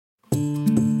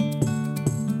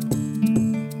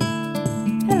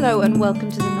Hello and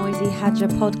welcome to the Noisy Hadger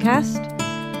podcast.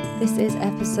 This is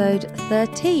episode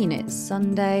 13. It's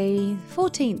Sunday,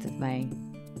 14th of May.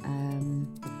 And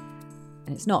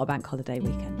it's not a bank holiday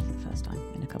weekend for the first time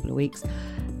in a couple of weeks.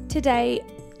 Today,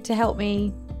 to help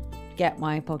me get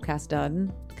my podcast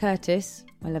done, Curtis,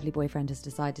 my lovely boyfriend, has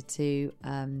decided to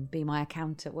be my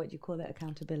what do you call it?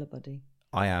 Accountability buddy.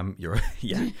 I am your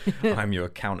I'm your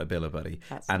accountability buddy.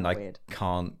 That's and I weird.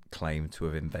 Can't claim to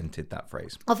have invented that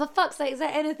phrase. Oh, for fuck's sake, is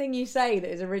there anything you say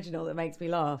that is original that makes me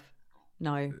laugh?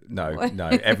 No.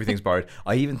 Everything's borrowed.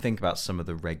 I even think about some of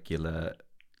the regular,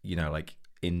 like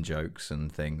in-jokes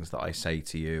and things that I say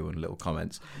to you and little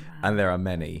comments. And there are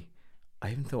many.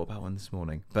 I even thought about one this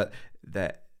morning. But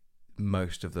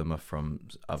most of them are from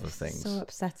other things. So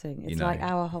upsetting. It's like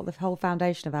the whole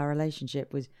foundation of our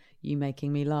relationship was you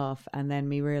making me laugh and then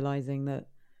me realising that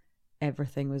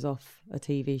everything was off a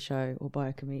TV show or by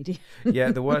a comedian.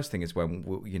 Yeah, the worst thing is when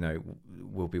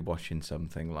we'll be watching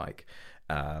something like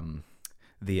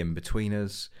The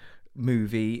In-Betweeners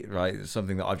movie, right?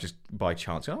 Something that I've just by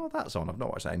chance, that's on. I've not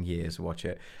watched that in years. Watch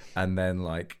it, and then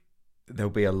like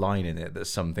there'll be a line in it that's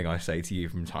something I say to you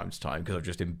from time to time because I've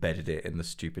just embedded it in the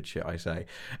stupid shit I say,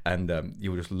 and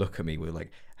you'll just look at me with like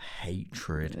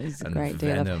hatred There's and a great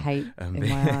venom deal of hate in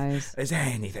my eyes. Is there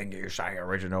anything you say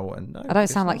original? And no, I don't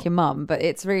sound like your mum, but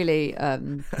it's really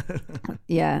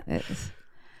yeah.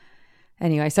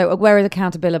 Anyway, so where is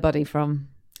Accountability Buddy from?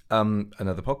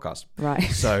 Another podcast, right?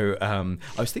 So I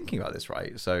was thinking about this,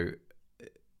 right? So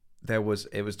it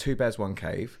was Two Bears One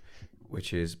Cave,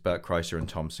 which is Bert Kreischer and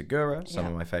Tom Segura, some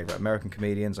of my favourite American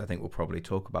comedians. I think we'll probably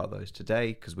talk about those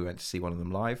today because we went to see one of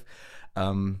them live.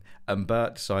 And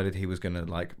Bert decided he was going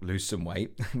to lose some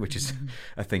weight, which is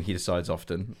a thing he decides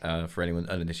often. For anyone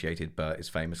uninitiated, Bert is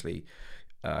famously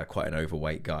quite an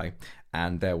overweight guy.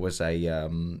 And there was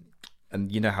and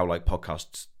you know how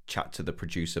podcasts chat to the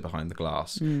producer behind the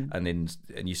glass, and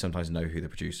you sometimes know who the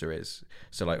producer is.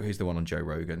 So who's the one on Joe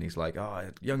Rogan? He's like,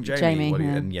 young Jamie.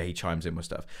 And he chimes in with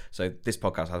stuff. So this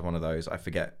podcast has one of those. I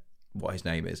forget what his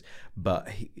name is, but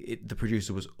the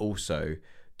producer was also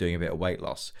doing a bit of weight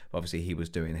loss. Obviously, he was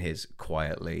doing his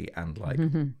quietly and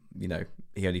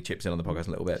he only chips in on the podcast a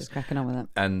little bit. Just cracking on with it.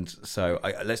 And so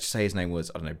let's just say his name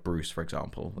was, I don't know, Bruce, for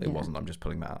example. It wasn't. I'm just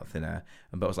pulling that out of thin air.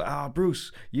 And Bert was like,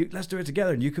 Bruce, let's do it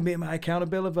together and you can be my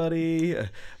accountability buddy.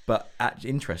 But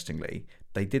interestingly,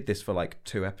 they did this for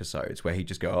 2 episodes where he'd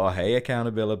just go, hey,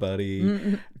 accountability buddy.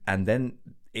 Mm-hmm. And then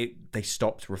they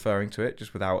stopped referring to it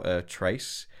just without a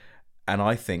trace. And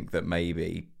I think that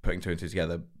maybe putting 2 and 2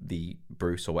 together, the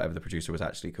Bruce or whatever the producer was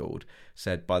actually called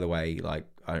said, by the way, I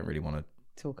don't really want to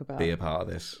talk about be a part of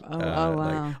this.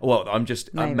 Wow. Well, I'm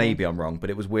just maybe I'm wrong, but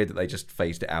it was weird that they just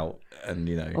phased it out, and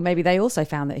or maybe they also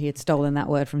found that he had stolen that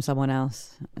word from someone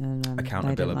else. And,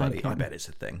 accountability buddy. I bet it's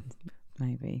a thing.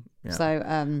 Maybe. Yeah.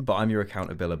 So, but I'm your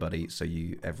accountability buddy. So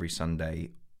you every Sunday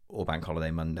or Bank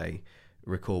Holiday Monday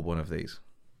record one of these.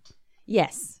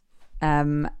 Yes,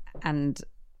 and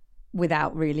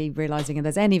without really realising if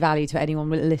there's any value to anyone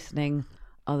listening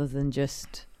other than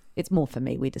just, it's more for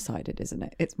me, we decided, isn't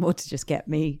it? It's more to just get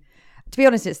me, to be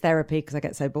honest, it's therapy because I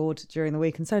get so bored during the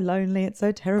week and so lonely. It's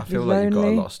so terribly lonely. I feel like you've got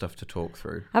a lot of stuff to talk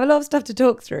through. I have a lot of stuff to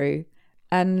talk through,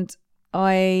 and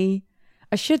I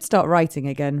should start writing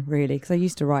again, really, because I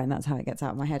used to write and that's how it gets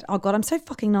out of my head. Oh God, I'm so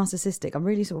fucking narcissistic. I'm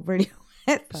really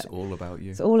It's all about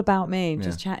you. It's all about me,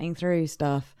 just chatting through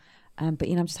stuff. But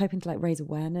I'm just hoping to raise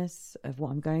awareness of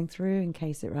what I'm going through in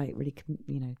case it really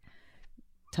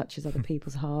touches other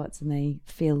people's hearts and they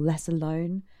feel less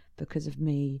alone because of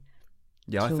me.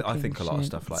 Yeah, I think a lot of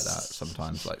stuff like that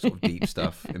sometimes, sort of deep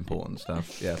stuff, important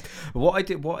stuff. Yeah, but what I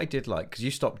did because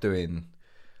you stopped doing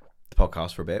the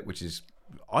podcast for a bit, which is,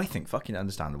 I think, fucking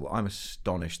understandable. I'm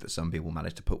astonished that some people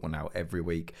manage to put one out every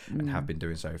week and have been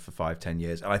doing so for 5-10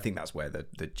 years. And I think that's where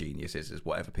the genius is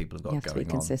whatever people have got going on. You have to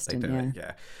be consistent, they do it.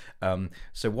 Yeah.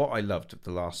 So what I loved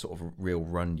the last sort of real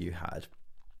run you had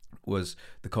was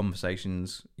the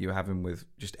conversations you were having with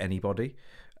just anybody.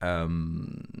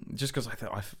 Just because I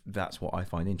thought that's what I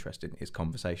find interesting is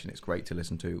conversation. It's great to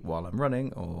listen to while I'm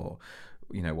running or,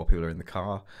 while people are in the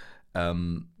car.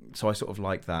 So I sort of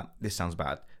like that. This sounds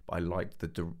bad, but I like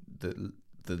the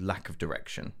lack of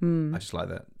direction. I just like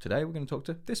that. Today we're going to talk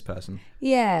to this person.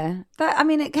 Yeah,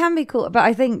 it can be cool, but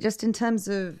I think just in terms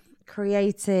of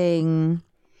creating,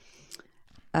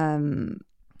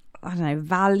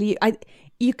 value.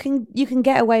 You can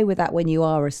get away with that when you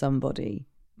are a somebody.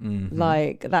 Mm-hmm.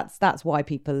 That's why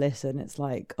people listen. It's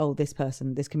this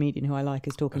person, this comedian who I like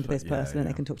is talking to this person, and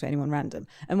they can talk to anyone random.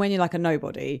 And when you're a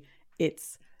nobody,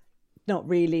 it's not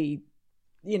really,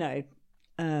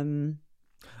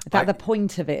 That the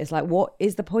point of it is like, what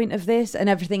is the point of this? And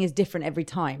everything is different every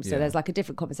time. So there's like a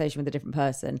different conversation with a different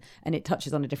person and it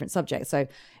touches on a different subject. So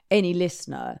any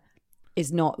listener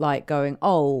is not like going,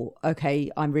 oh, okay,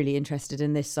 I'm really interested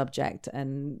in this subject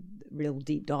and real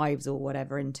deep dives or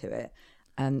whatever into it.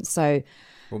 And so...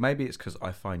 Well, maybe it's because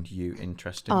I find you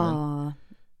interesting.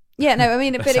 Yeah, no, I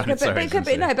mean, but it could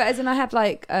be, no, but as in I have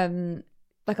like I'll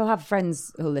have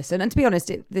friends who'll listen. And to be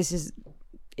honest,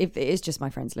 if it is just my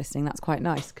friends listening, that's quite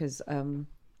nice because no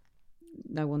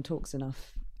one talks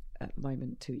enough at the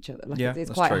moment to each other. Like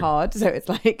it's quite hard. So it's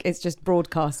like, it's just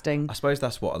broadcasting. I suppose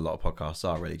that's what a lot of podcasts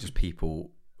are, really, just people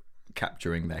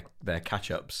capturing their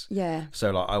catch-ups. Yeah.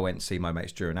 So like I went to see my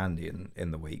mates Drew and Andy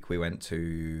in the week. We went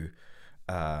to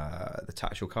the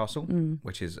Tatchell Castle,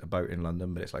 which is a boat in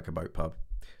London, but it's like a boat pub.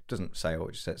 Doesn't sail,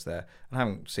 it just sits there. And I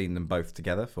haven't seen them both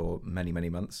together for many, many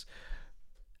months.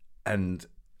 And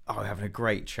we're having a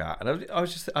great chat. And I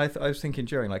was thinking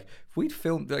during, like, if we'd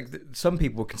filmed, like, some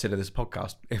people would consider this a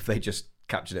podcast if they just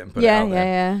captured it and put it out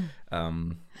there.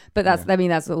 But that's, I mean,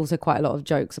 that's also quite a lot of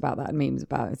jokes about that and memes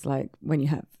about, it's like when you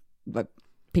have like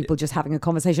people just having a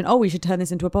conversation, oh, we should turn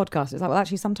this into a podcast. It's like, well,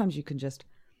 actually, sometimes you can just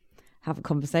have a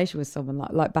conversation with someone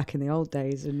like back in the old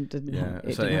days and it didn't have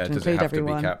to include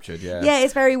everyone. To be captured, yeah,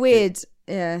 it's very weird.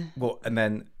 Well, and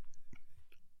then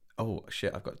oh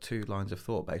shit, I've got 2 lines of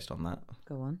thought based on that.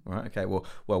 Go on. Right, okay. Well,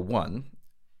 one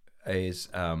is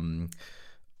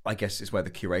I guess it's where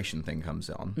the curation thing comes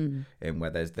on, in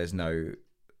where there's no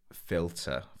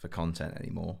filter for content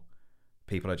anymore.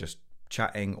 People are just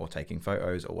chatting or taking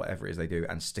photos or whatever it is they do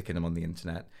and sticking them on the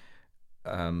internet,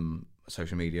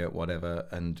 social media, whatever.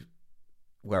 And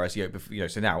whereas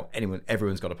so now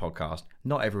everyone's got a podcast.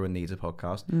 Not everyone needs a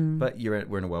podcast, but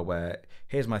we're in a world where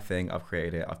here's my thing, I've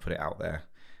created it, I've put it out there,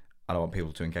 and I want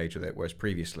people to engage with it. Whereas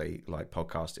previously, like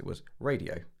podcast, it was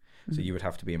radio. So you would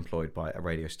have to be employed by a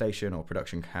radio station or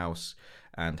production house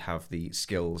and have the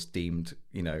skills deemed,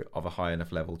 of a high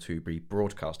enough level to be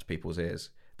broadcast to people's ears.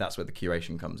 That's where the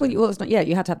curation comes in. Well, it's not. Yeah,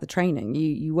 you had to have the training.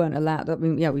 You weren't allowed. I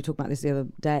mean, we talked about this the other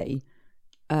day.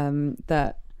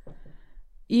 That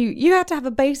you had to have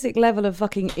a basic level of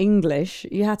fucking English.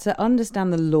 You had to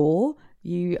understand the law.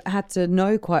 You had to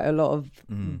know quite a lot of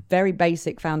very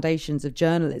basic foundations of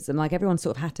journalism. Like everyone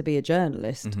sort of had to be a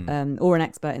journalist or an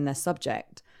expert in their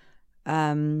subject.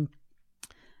 And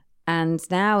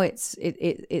now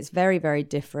it's very, very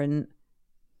different.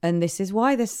 And this is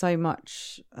why there's so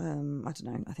much, I don't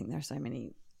know, I think there are so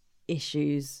many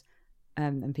issues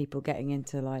and people getting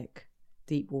into like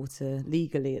deep water,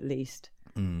 legally at least,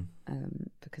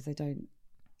 because they don't,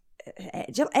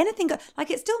 anything, like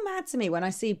it's still mad to me when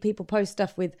I see people post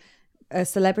stuff with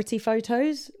celebrity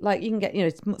photos. Like you can get,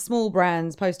 small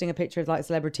brands posting a picture of like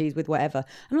celebrities with whatever.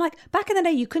 I'm like, back in the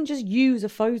day, you couldn't just use a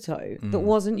photo that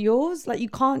wasn't yours. Like you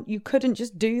couldn't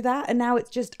just do that. And now it's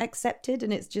just accepted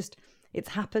and it's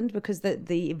happened because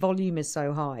the volume is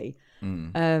so high.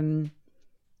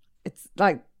 It's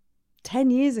like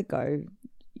 10 years ago,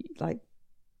 like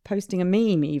posting a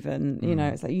meme even,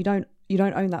 it's like you don't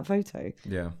own that photo.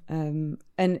 Yeah.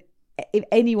 And if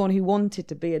anyone who wanted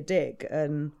to be a dick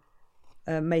and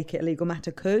make it a legal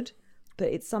matter could, but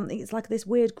it's like this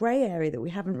weird grey area that we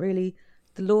haven't really,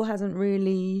 the law hasn't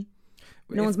really,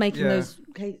 no one's making those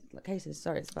cases.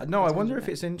 Sorry, it's about no, I wonder if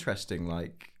it's interesting,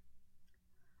 like,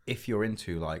 if you're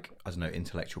into like, I don't know,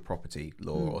 intellectual property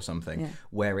law or something,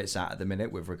 where it's at the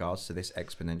minute with regards to this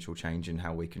exponential change in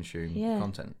how we consume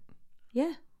content.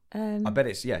 Yeah. I bet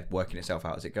it's, working itself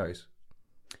out as it goes.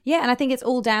 Yeah, and I think it's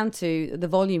all down to the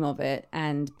volume of it,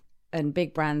 and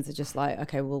big brands are just like,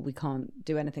 okay, well, we can't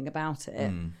do anything about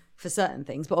it for certain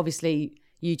things. But obviously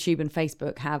YouTube and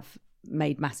Facebook have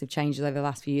made massive changes over the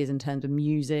last few years in terms of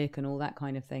music and all that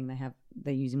kind of thing.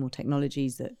 They're using more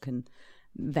technologies that can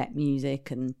vet music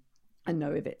and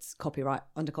know if it's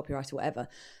under copyright or whatever.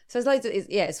 So it's loads of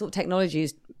it's sort of technology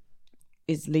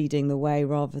is leading the way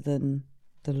rather than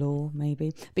the law,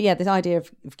 maybe. But yeah, this idea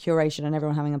of curation and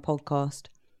everyone having a podcast,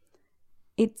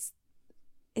 it's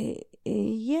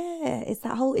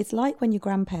that whole, it's like when your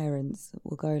grandparents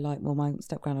will go like, well, my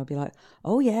step-grandma will be like,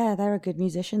 oh yeah, they're a good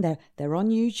musician, they're on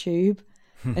YouTube.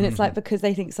 And it's like, because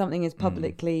they think something is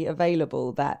publicly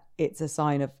available, that it's a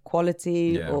sign of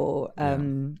quality or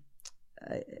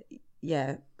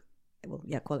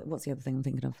what's the other thing I'm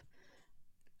thinking of?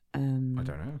 I don't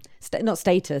know. Not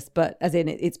status, but as in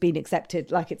it's been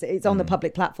accepted, like it's on the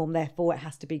public platform, therefore it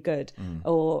has to be good,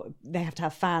 or they have to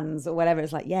have fans or whatever.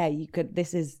 It's like, you could,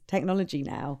 this is technology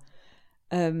now.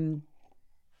 So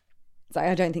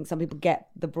I don't think some people get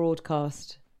the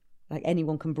broadcast, like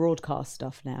anyone can broadcast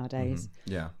stuff nowadays.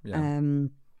 Yeah.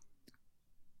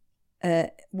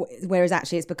 whereas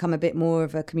actually it's become a bit more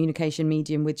of a communication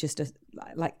medium with just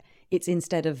it's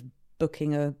instead of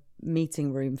booking a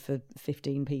meeting room for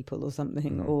 15 people or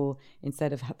something, or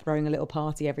instead of throwing a little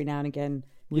party every now and again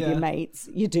with your mates,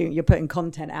 you're putting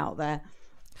content out there.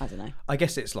 I don't know. I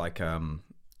guess it's like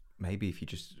maybe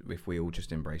if we all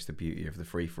just embrace the beauty of the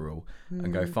free for all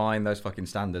and go, fine, those fucking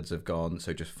standards have gone,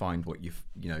 so just find what you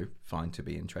find to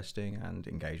be interesting and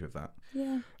engage with that.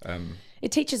 Yeah.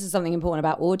 It teaches us something important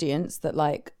about audience that,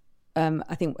 like,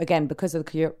 I think again, because of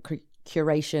the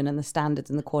curation and the standards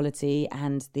and the quality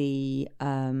and the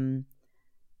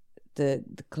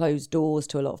closed doors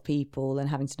to a lot of people and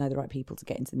having to know the right people to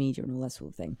get into the media and all that sort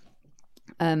of thing.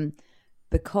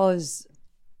 Because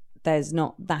there's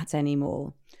not that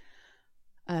anymore.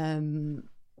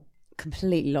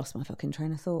 Completely lost my fucking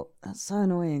train of thought. That's so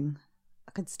annoying.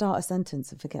 I could start a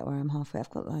sentence and forget where I'm halfway.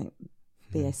 I've got like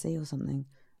BAC or something.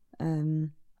 I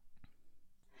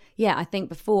think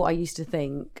before I used to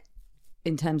think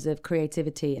in terms of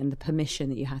creativity and the permission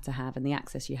that you had to have and the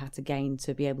access you had to gain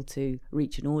to be able to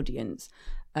reach an audience,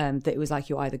 that it was like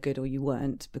you're either good or you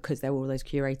weren't, because there were all those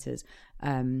curators.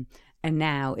 And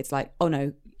now it's like, oh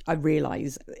no, I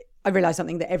realise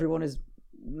something that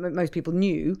most people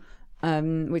knew,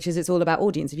 which is it's all about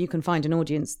audience. If you can find an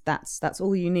audience, that's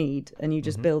all you need, and you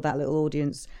just build that little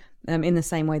audience. In the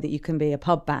same way that you can be a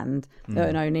pub band at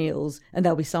an O'Neill's, and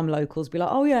there'll be some locals be like,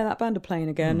 oh yeah, that band are playing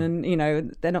again, and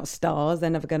they're not stars,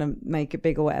 they're never going to make it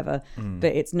big or whatever,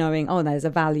 but it's knowing, oh, there's a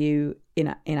value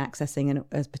in accessing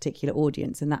a particular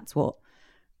audience, and that's what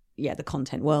the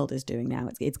content world is doing now.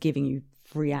 It's giving you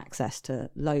free access to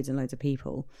loads and loads of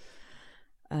people.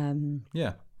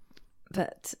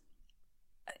 But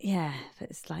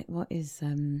it's like, what is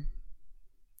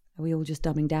are we all just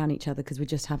dumbing down each other because we're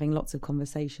just having lots of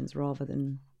conversations rather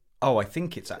than... Oh, I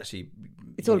think it's actually...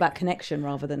 It's all about connection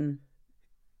rather than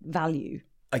value.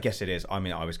 I guess it is. I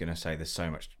mean, I was going to say there's so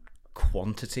much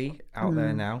quantity out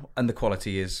there now, and the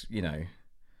quality is,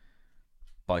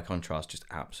 by contrast, just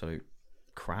absolute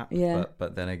crap. Yeah.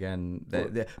 But then again,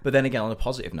 on a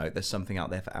positive note, there's something out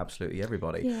there for absolutely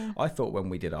everybody. Yeah. I thought when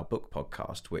we did our book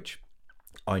podcast, which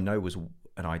I know was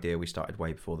an idea we started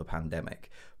way before the pandemic,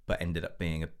 but ended up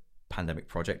being a pandemic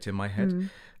project in my head.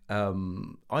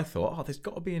 I thought, there's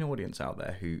got to be an audience out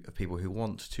there of people who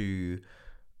want to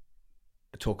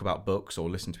talk about books or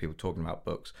listen to people talking about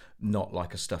books, not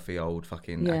like a stuffy old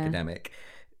fucking academic.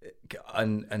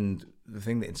 And the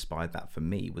thing that inspired that for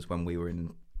me was when we were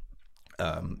in,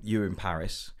 you were in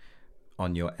Paris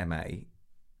on your MA,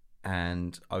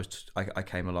 and I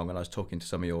came along and I was talking to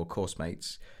some of your course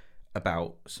mates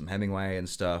about some Hemingway and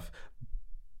stuff,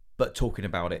 but talking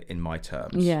about it in my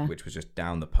terms, which was just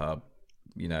down the pub,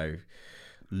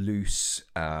 loose,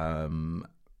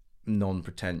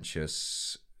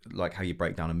 non-pretentious, like how you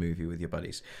break down a movie with your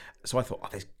buddies. So I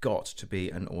thought, there's got to be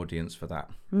an audience for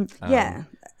that. But I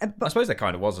suppose there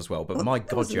kind of was as well, but my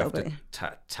God, you have to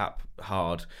tap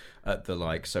hard at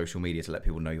the social media to let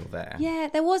people know you're there. Yeah,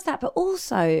 there was that, but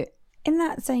also in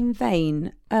that same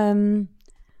vein,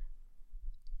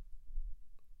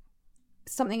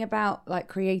 something about like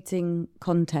creating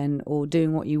content or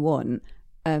doing what you want,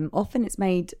 often it's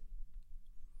made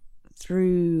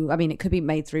through, it could be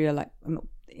made through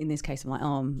in this case I'm like,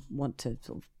 I want to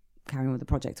sort of carry on with the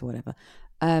project or whatever.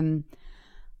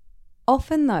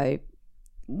 Often though,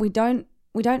 we don't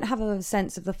have a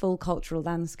sense of the full cultural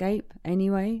landscape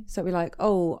anyway. So we're like,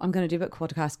 I'm going to do a book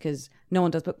podcast because no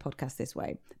one does book podcasts this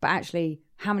way. But actually,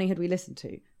 how many had we listened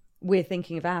to? We're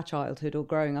thinking of our childhood or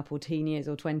growing up or teen years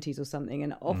or 20s or something.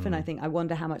 And often I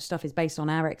wonder how much stuff is based on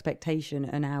our expectation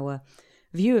and our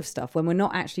view of stuff when we're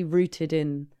not actually rooted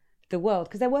in the world.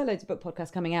 Because there were loads of book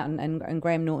podcasts coming out, and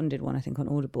Graham Norton did one, I think, on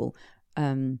Audible.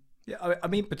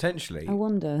 Potentially. I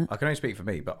wonder. I can only speak for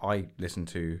me, but I listened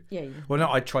to... Yeah. Well,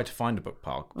 no, I tried to find a book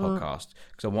podcast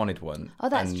because I wanted one. Oh,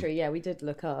 that's true. Yeah, we did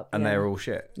look up. And they were all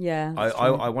shit. Yeah.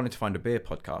 I wanted to find a beer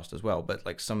podcast as well,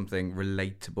 but something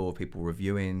relatable, people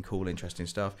reviewing cool, interesting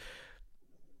stuff.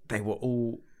 They were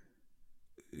all...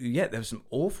 Yeah, there were some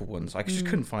awful ones. I just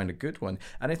couldn't find a good one.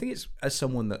 And I think it's, as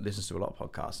someone that listens to a lot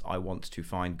of podcasts, I want to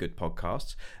find good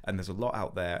podcasts. And there's a lot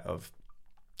out there of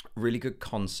really good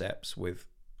concepts with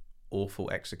awful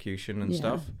excitation and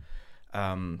stuff.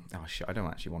 I don't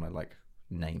actually want to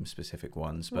name specific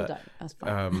ones, but that's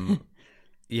fine.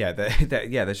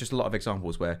 there's just a lot of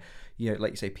examples where,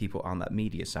 like you say, people aren't that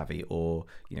media savvy, or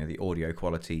the audio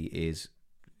quality is,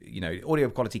 audio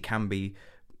quality can be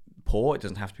poor. It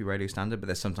doesn't have to be radio standard, but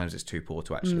there's sometimes it's too poor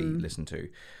to actually listen to.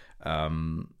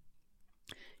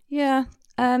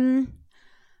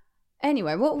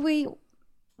 Anyway, what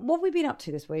have we been up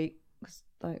to this week?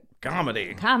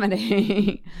 Comedy. I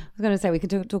was going to say we could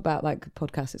talk about like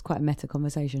podcasts. It's quite a meta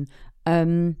conversation.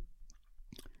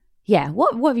 Yeah.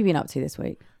 What have you been up to this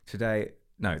week?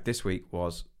 This week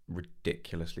was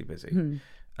ridiculously busy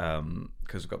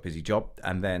because I've got a busy job.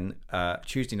 And then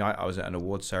Tuesday night I was at an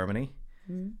awards ceremony.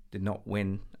 Did not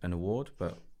win an award,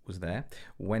 but was there.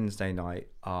 Wednesday night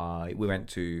we went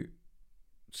to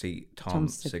see Tom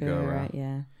Segura.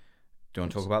 Yeah. Do you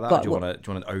want to talk about that? Or do you want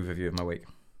an overview of my week?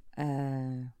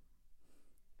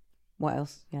 What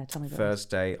else? Yeah, tell me about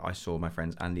Thursday, I saw my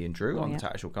friends Andy and Drew on the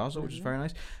Tattershall Castle, which was very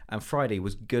nice. And Friday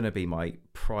was going to be my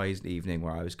prized evening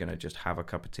where I was going to just have a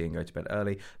cup of tea and go to bed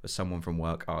early. But someone from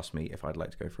work asked me if I'd like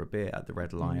to go for a beer at the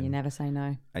Red Lion. You never say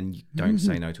no. And you don't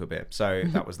say no to a beer. So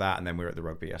that was that. And then we were at the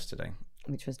rugby yesterday.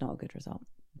 Which was not a good result.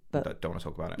 But don't want to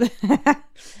talk about it.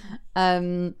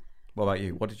 What about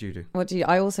you? What did you do?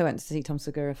 I also went to see Tom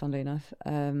Segura, funnily enough,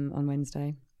 on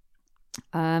Wednesday.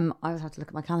 I would have to look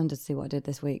at my calendar to see what I did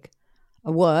this week. I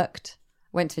worked,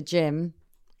 went to gym.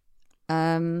 Do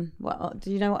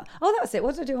you know what? Oh, that was it.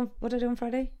 What did I do on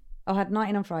Friday? I had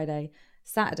night in on Friday.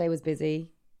 Saturday was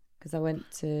busy because I went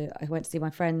to see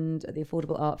my friend at the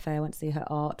Affordable Art Fair. I went to see her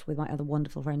art with my other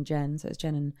wonderful friend Jen. So it's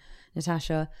Jen and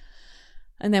Natasha.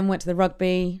 And then went to the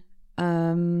rugby.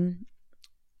 And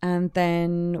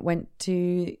then went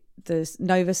to the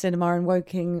Nova Cinema in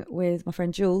Woking with my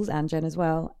friend Jules and Jen as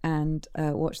well, and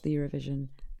watched the Eurovision.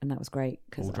 And that was great.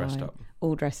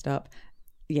 All dressed up.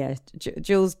 Yeah,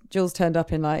 Jules turned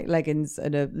up in like leggings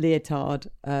and a leotard,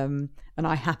 and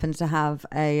I happened to have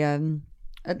a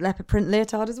leopard print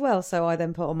leotard as well. So I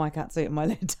then put on my catsuit and my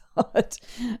leotard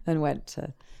and went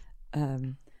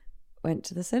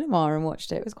to the cinema and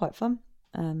watched it. It was quite fun.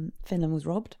 Finland was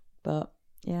robbed, but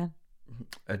yeah.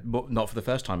 Not for the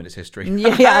first time in its history.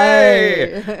 Yeah.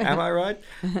 Hey! Am I right?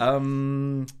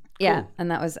 Yeah, cool.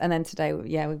 and then today,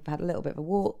 we've had a little bit of a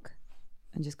walk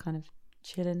and just kind of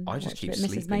chilling. I just keep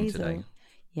sleeping today.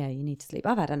 Yeah, you need to sleep.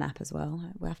 I've had a nap as well.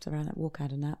 After that walk, I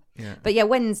had a nap. Yeah. But yeah,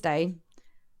 Wednesday,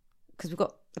 because we've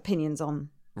got opinions on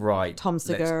Tom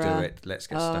Segura. Let's do it. Let's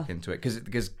get stuck into it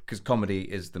because comedy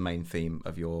is the main theme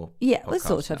of your well,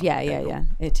 sort of. Now. Yeah,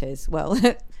 it is. Well,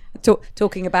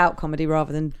 talking about comedy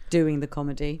rather than doing the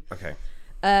comedy. Okay.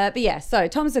 But yeah, so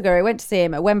Tom Segura, went to see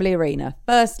him at Wembley Arena.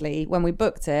 Firstly, when we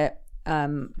booked it,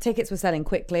 tickets were selling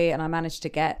quickly, and I managed to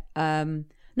get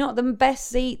not the best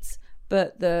seats,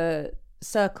 but the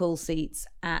circle seats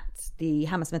at the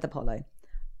Hammersmith Apollo.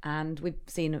 And we've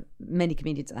seen many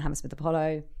comedians at the Hammersmith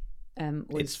Apollo.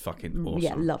 It's fucking awesome.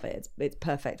 Yeah, love it. It's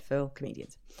perfect for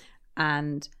comedians.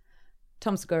 And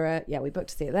Tom Segura, we booked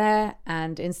to see it there.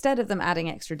 And instead of them adding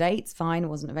extra dates, fine, it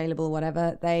wasn't available,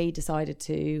 whatever, they decided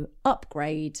to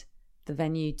upgrade the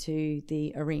venue to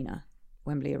the arena,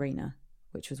 Wembley Arena,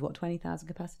 which was 20,000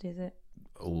 capacity, is it?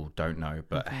 Oh, don't know,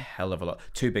 but a hell of a lot.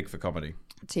 Too big for comedy.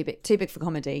 Too big for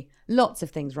comedy. Lots of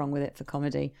things wrong with it for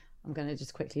comedy. I'm going to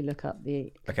just quickly look up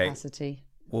the capacity.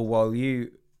 Well, while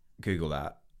you Google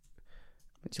that,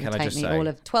 which will take me all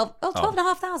of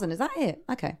 12,500. Is that it?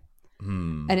 Okay.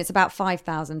 And it's about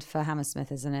 5,000 for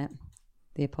Hammersmith, isn't it?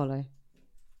 The Apollo.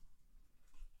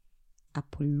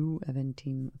 Apollo.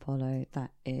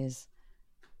 That is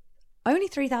only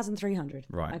 3,300.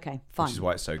 Right. Okay, fine. Which is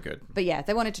why it's so good. But yeah,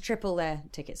 they wanted to triple their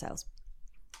ticket sales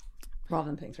rather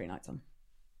than putting 3 nights on.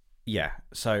 Yeah.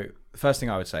 So the first thing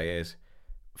I would say is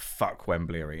fuck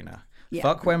Wembley Arena. Yeah.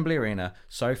 Fuck Wembley Arena,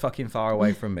 so fucking far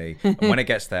away from me. And when it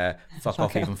gets there, fuck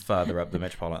off even further up the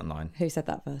Metropolitan line. Who said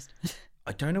that first?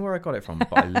 I don't know where I got it from,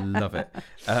 but I love it.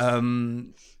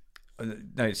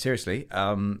 No, seriously.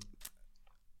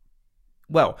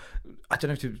 Well, I don't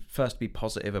know if to first be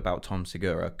positive about Tom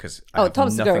Segura because Tom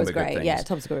Segura was great. Yeah,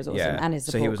 Tom Segura was awesome, and his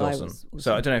support guy was awesome.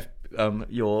 So I don't know if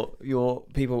your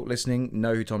people listening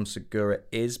know who Tom Segura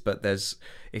is, but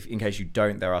in case you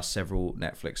don't, there are several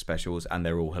Netflix specials, and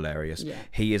they're all hilarious. Yeah.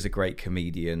 He is a great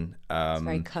comedian.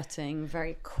 Very cutting,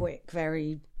 very quick,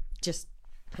 very just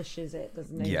pushes it,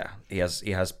 doesn't he? Yeah, he has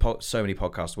so many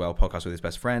podcasts. Podcasts with his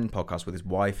best friend, podcasts with his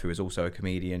wife, who is also a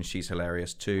comedian. She's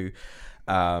hilarious too.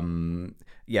 And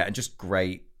just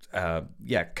great.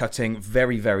 Cutting,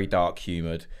 very, very dark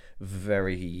humoured,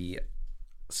 very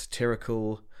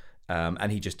satirical.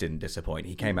 And he just didn't disappoint.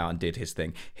 He came out and did his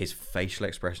thing. His facial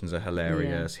expressions are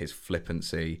hilarious. His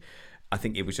flippancy. I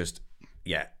think it was just,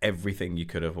 everything you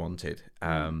could have wanted.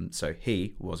 So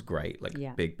he was great,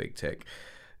 big tick.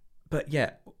 But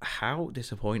how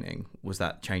disappointing was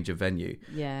that change of venue?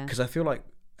 Yeah. Because I feel like,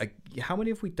 how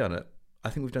many have we done at I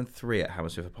think we've done 3 at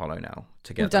Hammersmith Apollo now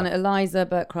together. We've done it Eliza,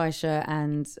 Bert Kreischer,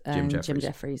 and Jim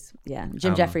Jeffries. Yeah,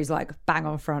 Jim Jeffries like bang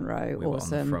on front row, we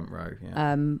awesome. Were on the front row.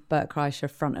 Yeah. Bert Kreischer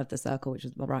front of the circle, which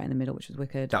was right in the middle, which was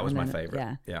wicked. That was my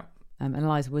favourite. Yeah. And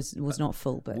Eliza was not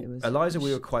full, but it was. Eliza,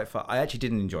 we were quite far. I actually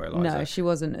didn't enjoy Eliza. No, she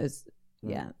wasn't as.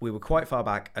 Yeah. We were quite far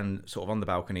back and sort of on the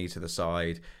balcony to the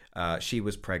side. She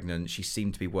was pregnant. She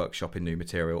seemed to be workshopping new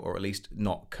material, or at least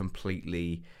not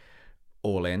completely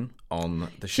all in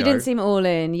on the show. She didn't seem all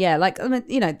in. Yeah, like, I mean,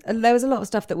 you know, there was a lot of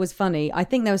stuff that was funny. I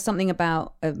think there was something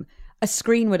about a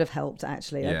screen would have helped.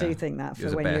 Actually, I do think that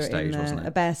for when you're in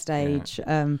a bare stage.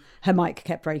 Yeah. Her mic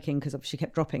kept breaking because she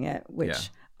kept dropping it, which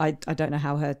I don't know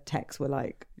how her techs were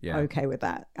like okay with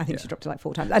that. I think she dropped it like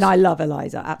 4 times. And I love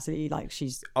Eliza, absolutely. Like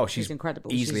she's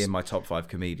incredible. Easily in my top 5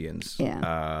 comedians.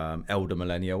 Yeah. Elder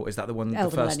Millennial, is that the one?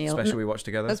 Elder the first Millennial. Special we watched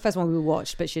together? That's the first one we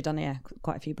watched, but she'd done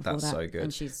quite a few before that. That's so good.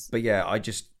 And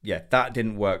but that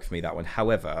didn't work for me, that one.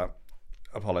 However,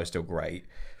 Apollo's still great.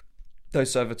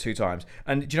 Those served 2 times.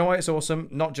 And do you know why it's awesome?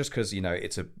 Not just because, you know,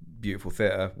 it's a beautiful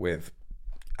theatre with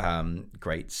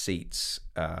great seats,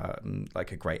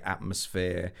 like a great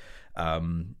atmosphere.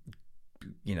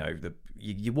 You know,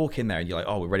 you walk in there and you're like,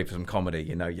 oh, we're ready for some comedy.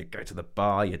 You know, you go to the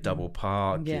bar, you double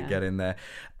park, you get in there,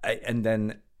 and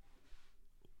then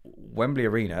Wembley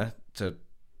Arena. To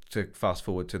fast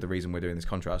forward to the reason we're doing this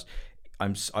contrast,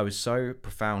 I was so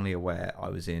profoundly aware I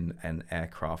was in an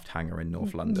aircraft hangar in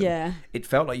North London. Yeah. It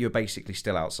felt like you were basically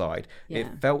still outside. Yeah.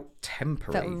 It felt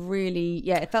temporary.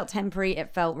 It felt temporary.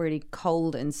 It felt really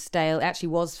cold and stale. It actually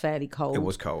was fairly cold. It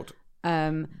was cold.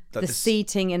 The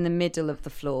seating in the middle of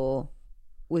the floor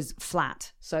was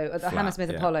flat. So at the Hammersmith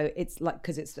Apollo, it's like,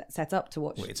 because it's set up to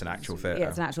watch. Well, it's an actual theatre. Yeah,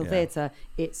 it's an actual theatre.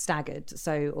 It's staggered.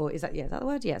 So, or is that the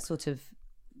word? Yeah, sort of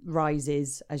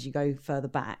rises as you go further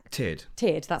back. Tiered,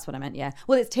 that's what I meant. Yeah,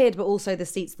 well, it's tiered, but also the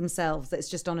seats themselves, that it's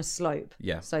just on a slope,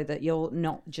 so that you're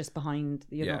not just behind,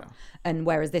 not. And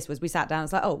whereas this was, we sat down,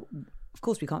 it's like, oh, of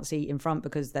course we can't see in front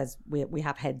because we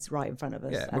have heads right in front of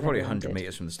us. Yeah, we're probably 100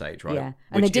 metres from the stage, right? Yeah,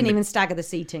 and they didn't even stagger the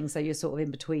seating, so you're sort of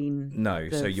in between. No,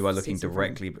 so you are looking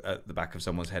directly at the back of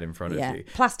someone's head in front of you.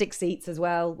 Plastic seats as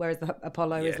well, whereas the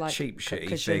Apollo is like cheap, shitty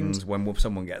cushioned things. When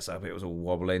someone gets up, it was all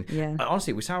wobbling. Yeah,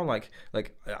 honestly, we sound like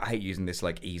I hate using this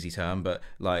like easy term, but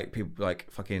like people,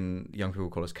 like fucking young people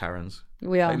call us Karens.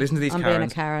 We are. Like, listen to these I'm Karens. being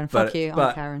a Karen. Fuck you, I'm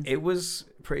a Karen. It was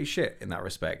pretty shit in that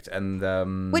respect, and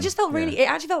it just felt really. It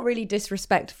actually felt really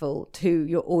disrespectful to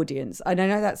your audience. And I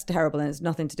know that's terrible, and it's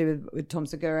nothing to do with Tom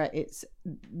Segura. It's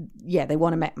they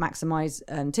want to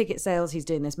maximize ticket sales. He's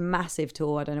doing this massive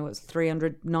tour. I don't know, it's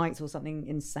 300 nights or something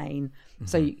insane. Mm-hmm.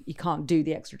 So you can't do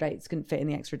the extra dates. Couldn't fit in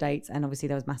the extra dates, and obviously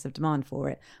there was massive demand for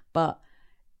it. But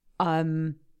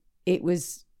it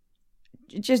was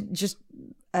just.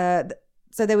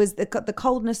 So there was the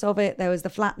coldness of it. There was the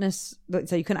flatness,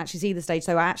 so you couldn't actually see the stage.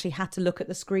 So I actually had to look at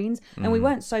the screens, and we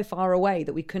weren't so far away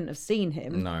that we couldn't have seen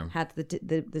him. No, had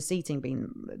the seating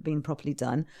been properly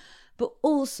done. But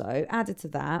also added to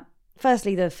that,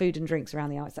 firstly, the food and drinks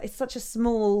around the outside. It's such a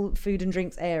small food and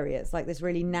drinks area. It's like this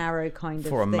really narrow kind of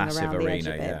for a thing massive around arena, the edge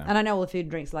of it. Yeah. And I know all the food and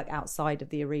drinks are like outside of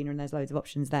the arena, and there's loads of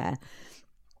options there.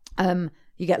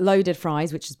 You get loaded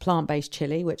fries, which is plant-based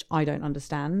chili, which I don't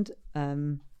understand.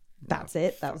 That's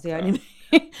it. That was the only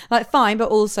like fine, but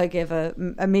also give a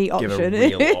meat option. Give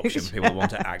a real option for people who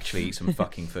want to actually eat some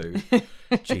fucking food.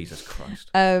 Jesus Christ.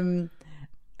 And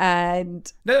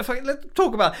let's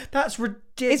talk about that's ridiculous.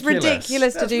 It's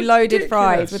ridiculous to do loaded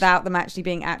fries without them actually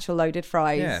being actual loaded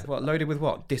fries. Yeah, what loaded with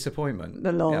what? Disappointment.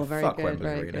 The law, very good,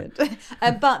 very good.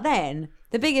 But then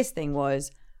the biggest thing was,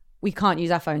 we can't use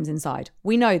our phones inside.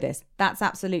 We know this. That's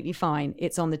absolutely fine.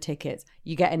 It's on the tickets.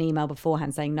 You get an email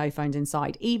beforehand saying no phones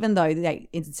inside, even though they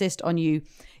insist on you.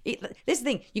 This is the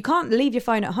thing. You can't leave your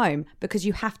phone at home because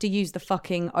you have to use the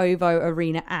fucking OVO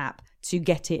Arena app to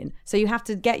get in. So you have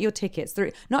to get your tickets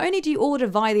through. Not only do you order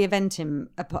via the Eventim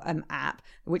app,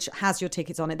 which has your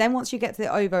tickets on it, then once you get to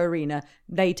the OVO Arena,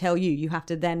 they tell you have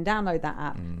to then download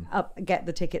that app, get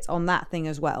the tickets on that thing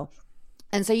as well.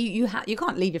 And so you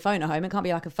can't leave your phone at home. It can't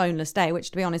be like a phoneless day,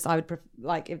 which, to be honest, I would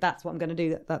like, if that's what I'm going to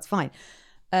do, that's fine.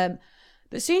 But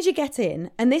as soon as you get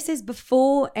in, and this is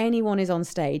before anyone is on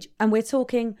stage, and we're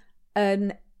talking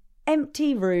an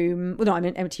empty room. Well, not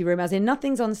an empty room, as in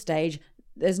nothing's on stage.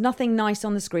 There's nothing nice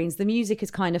on the screens. The music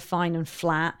is kind of fine and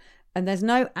flat, and there's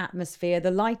no atmosphere.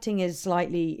 The lighting is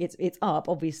slightly, it's up,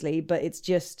 obviously, but it's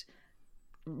just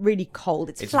really cold.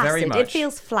 It's flaccid. Very much it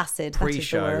feels flaccid.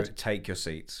 Pre-show, take your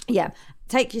seats. Yeah,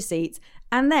 take your seats.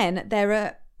 And then there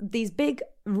are these big,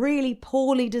 really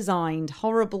poorly designed,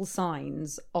 horrible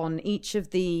signs on each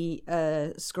of the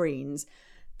screens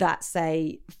that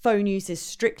say phone use is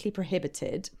strictly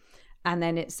prohibited. and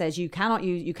then it says you cannot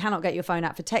get your phone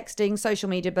out for texting, social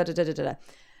media, blah, blah, blah, blah, blah.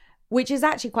 Which is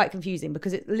actually quite confusing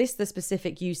because it lists the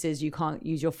specific uses you can't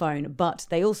use your phone, but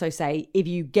they also say if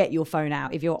you get your phone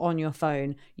out, if you're on your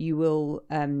phone, you will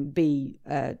be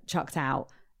chucked out,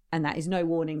 and that is no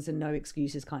warnings and no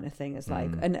excuses kind of thing. It's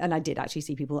like, and I did actually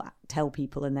see people tell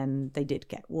people, and then they did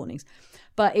get warnings,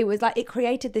 but it was like it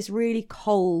created this really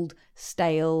cold,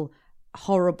 stale,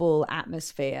 horrible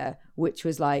atmosphere, which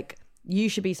was like, you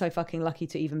should be so fucking lucky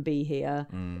to even be here.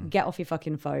 Get off your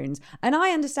fucking phones. And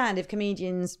I understand if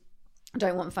comedians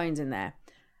don't want phones in there.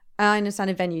 I understand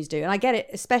if venues do. And I get it,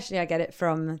 especially I get it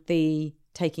from the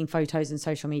taking photos and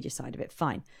social media side of it.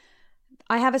 Fine.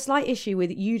 I have a slight issue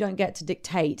with you don't get to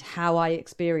dictate how I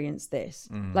experience this.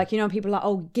 Like, you know, people are like,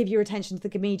 oh, give your attention to the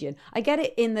comedian. I get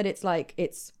it in that it's like,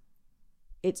 it's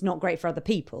not great for other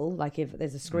people. Like if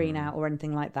there's a screen out or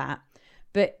anything like that.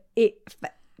 But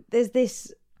there's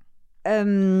this...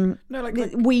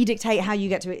 we dictate how you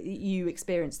get to you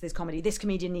experience this comedy. This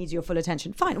comedian needs your full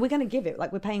attention. Fine, we're going to give it.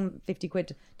 Like, we're paying 50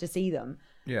 quid to see them.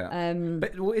 Yeah.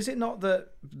 But is it not that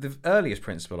the earliest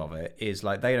principle of it is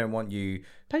like they don't want you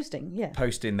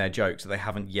posting their jokes that they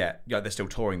haven't yet, they're still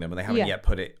touring them and they haven't yet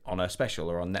put it on a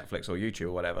special or on Netflix or YouTube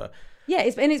or whatever. Yeah,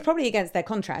 it's probably against their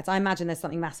contracts. I imagine there's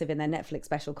something massive in their Netflix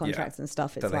special contracts and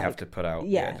stuff. It's that they have to put out.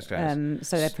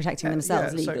 So they're protecting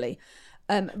themselves legally.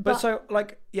 But so,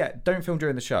 like, don't film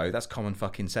during the show. That's common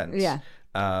fucking sense. Yeah.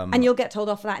 And you'll get told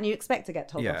off for that, and you expect to get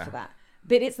told off for that.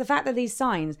 But it's the fact that these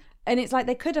signs, and it's like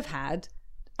they could have had,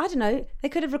 I don't know, they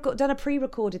could have done a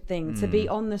pre-recorded thing to be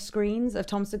on the screens of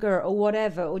Tom Segura or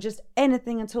whatever, or just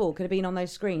anything at all could have been on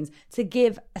those screens to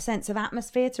give a sense of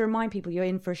atmosphere, to remind people you're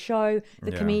in for a show,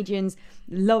 the comedians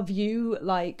love you,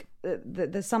 like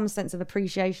there's some sense of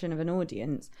appreciation of an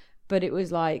audience. But it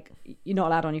was like, you're not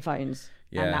allowed on your phones.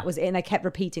 Yeah. And that was it. And they kept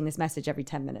repeating this message every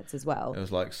 10 minutes as well. It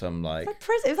was like some like... It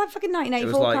was like fucking 1984 it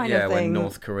was like, kind of thing. When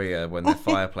North Korea, when the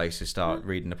fireplaces start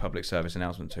reading a public service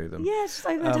announcement to them. Yeah, it's just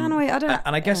like down away. I don't know.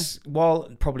 And I guess while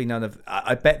probably none of...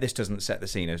 I bet this doesn't set the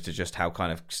scene as to just how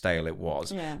kind of stale it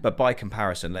was. Yeah. But by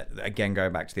comparison, again,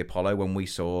 going back to the Apollo, when we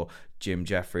saw Jim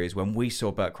Jeffries, when we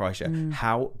saw Bert Kreischer,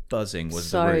 how buzzing was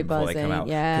the room before they come out?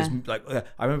 Yeah. Because like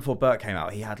I remember before Bert came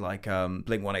out, he had like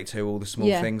Blink-182, all the small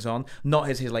things on, not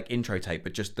his like intro tape,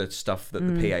 but just the stuff that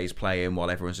the PA's playing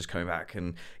while everyone's just coming back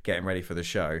and getting ready for the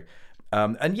show.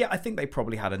 And I think they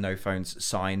probably had a no phones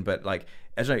sign, but like,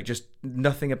 I don't know, just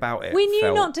nothing about it. We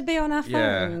knew not to be on our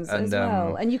phones as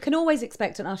well, and you can always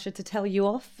expect an usher to tell you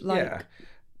off. Like,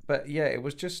 but it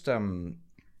was just.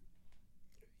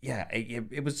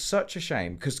 It was such a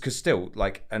shame because still,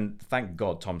 like, and thank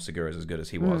God Tom Segura is as good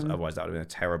as he was. Otherwise, that would have been a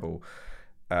terrible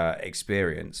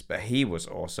experience. But he was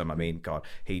awesome. I mean, God,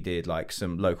 he did like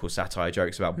some local satire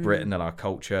jokes about Britain and our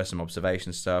culture, some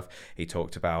observation stuff. He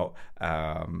talked about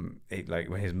like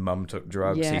when his mum took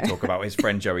drugs. He talked about his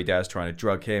friend Joey Daz trying to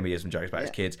drug him. He did some jokes about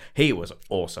his kids. He was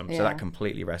awesome. So that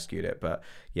completely rescued it. But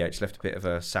it just left a bit of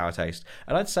a sour taste.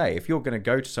 And I'd say if you're going to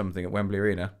go to something at Wembley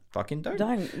Arena, fucking don't.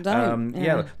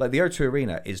 Like the O2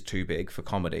 Arena is too big for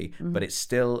comedy, but it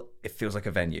feels like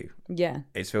a venue. Yeah.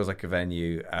 It feels like a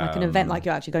venue. Like an event, like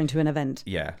you're actually going to an event.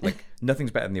 Yeah. Like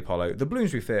nothing's better than the Apollo. The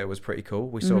Bloomsbury Theatre was pretty cool.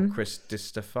 We saw Chris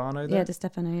DiStefano there. Yeah,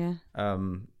 DiStefano, yeah.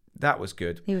 That was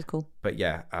good. He was cool. But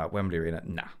Wembley Arena,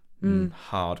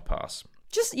 hard pass.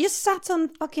 Just, you're sat on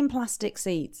fucking plastic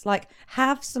seats. Like,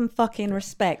 have some fucking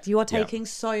respect. You are taking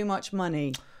so much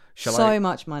money.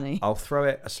 Much money. I'll throw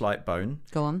it a slight bone.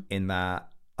 Go on. In that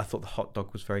I thought the hot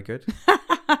dog was very good.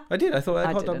 I did. I thought the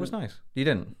hot dog was nice. You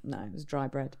didn't? No, it was dry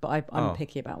bread. But I'm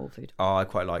picky about all food. Oh, I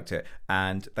quite liked it.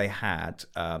 And they had,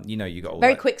 you got all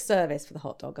very quick service for the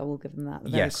hot dog. I will give them that.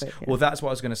 Yes. Quick, Well, that's what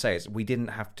I was going to say. Is we didn't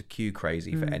have to queue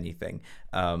crazy for anything.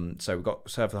 So we got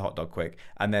served the hot dog quick.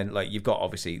 And then like you've got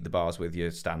obviously the bars with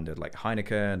your standard like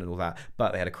Heineken and all that.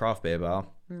 But they had a craft beer bar.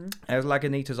 It was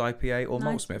Lagunitas IPA or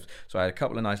Maltsmiths. So I had a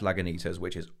couple of nice Lagunitas,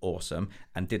 which is awesome,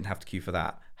 and didn't have to queue for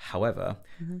that. However,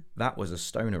 that was a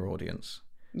stoner audience.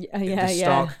 The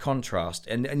stark contrast.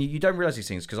 And you don't realise these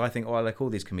things because I think, I like all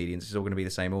these comedians, it's all going to be the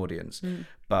same audience.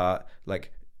 But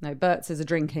like... No, Bert's is a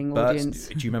drinking audience.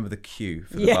 Do you remember the queue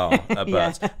for the bar at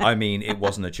Bert's? I mean, it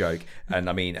wasn't a joke. And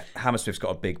I mean, Hammersmith's got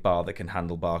a big bar that can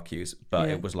handle bar queues, but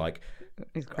it was like...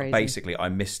 It's crazy. Basically, I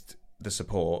missed the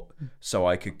support so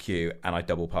I could queue, and I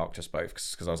double parked us both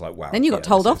because I was like, wow. Then you got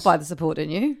told off by the support,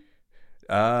 didn't you?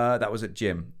 That was at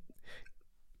Jim.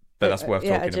 But that's worth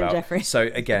talking Jim about. Jeffries. So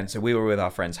again, we were with our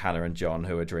friends Hannah and John,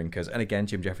 who are drinkers, and again,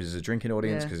 Jim Jeffries is a drinking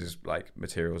audience because his like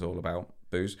material is all about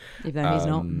booze. Even though he's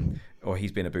not, or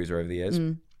he's been a boozer over the years.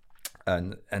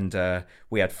 And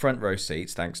we had front row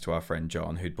seats thanks to our friend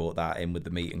John, who'd bought that in with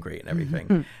the meet and greet and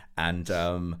everything.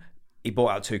 And he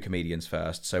bought out 2 comedians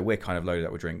first, so we're kind of loaded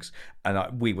up with drinks.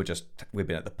 And we've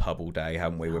been at the pub all day,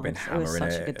 haven't we? We've been hammering it. It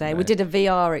was such a good day. We did a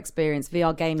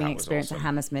VR gaming experience at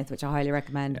Hammersmith, which I highly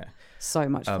recommend. Yeah. So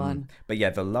much fun. But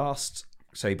yeah,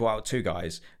 so he brought out 2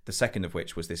 guys, the second of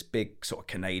which was this big sort of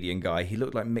Canadian guy. He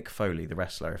looked like Mick Foley, the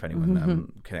wrestler, if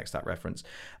anyone connects that reference.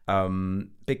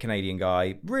 Big Canadian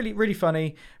guy, really, really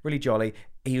funny, really jolly.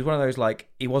 He was one of those, like,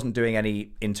 he wasn't doing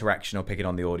any interaction or picking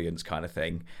on the audience kind of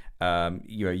thing.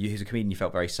 He's a comedian you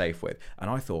felt very safe with. And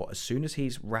I thought, as soon as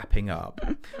he's wrapping up,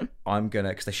 I'm going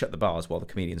to, because they shut the bars while the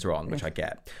comedians are on, which I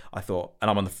get. I thought,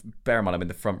 and bear in mind, I'm in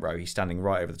the front row. He's standing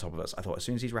right over the top of us. I thought, as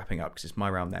soon as he's wrapping up, because it's my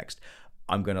round next,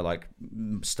 I'm going to like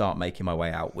start making my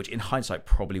way out, which in hindsight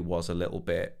probably was a little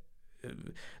bit,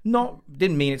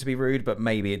 didn't mean it to be rude, but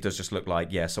maybe it does just look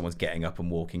like, someone's getting up and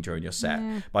walking during your set.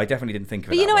 Yeah. But I definitely didn't think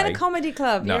of it that way. But in a comedy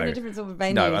club, you're in a different sort of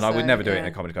venue. No, and I would never do it in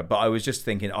a comedy club. But I was just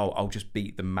thinking, I'll just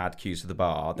beat the mad queues to the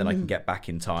bar, then I can get back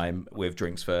in time with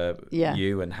drinks for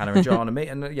you and Hannah and John and me.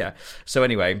 And so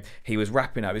anyway, he was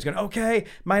wrapping up. He's going, okay,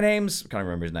 my name's, can't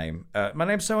remember his name. My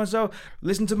name's so-and-so.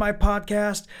 Listen to my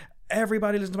podcast.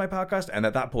 Everybody listen to my podcast. And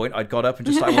at that point, I'd got up and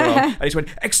just started walking on. And he just went,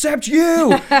 except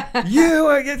you!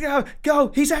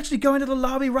 Go! He's actually going to the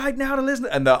lobby right now to listen.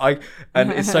 And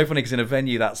it's so funny because in a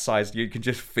venue that size, you can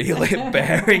just feel it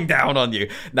bearing down on you.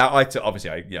 Now, I thought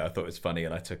it was funny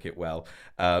and I took it well.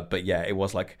 But yeah, it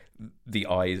was like the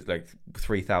eyes, like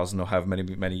 3,000 or however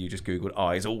many you just Googled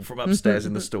eyes, all from upstairs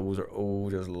in the stalls are all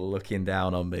just looking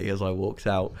down on me as I walked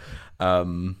out.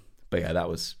 But yeah, that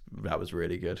was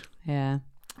really good. Yeah.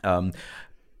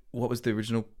 What was the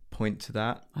original point to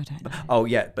that? I don't know. Oh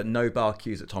yeah, but no bar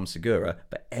queues at Tom Segura,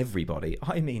 but everybody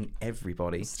stank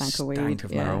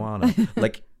of marijuana.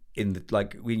 Like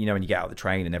when you get out of the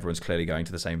train and everyone's clearly going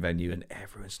to the same venue and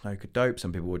everyone's smoking dope.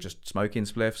 Some people were just smoking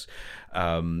spliffs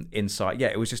inside. Yeah,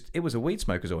 it was a weed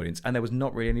smokers audience and there was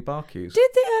not really any bar queues.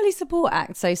 Did the early support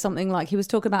act say something like, he was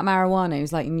talking about marijuana, he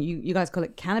was like, you guys call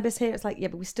it cannabis here? It's like, yeah,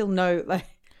 but we still know, like,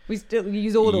 we still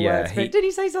use all the words. But did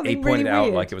he say something really weird? He pointed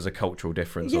out like it was a cultural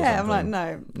difference. Yeah, or something.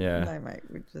 I'm like, no, mate,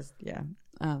 we just, yeah.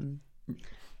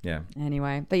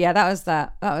 Anyway, but yeah, that was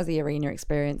the arena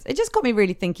experience. It just got me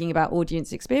really thinking about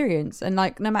audience experience, and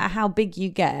like, no matter how big you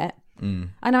get,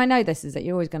 and I know this is that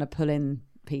you're always going to pull in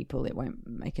people. It won't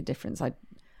make a difference.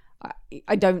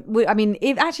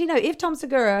 If Tom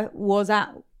Segura was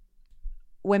at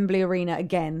Wembley Arena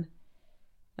again,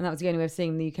 and that was the only way of seeing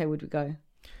him in the UK, would we go?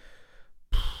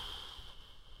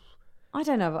 I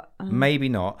don't know. Maybe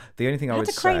not. The only thing I would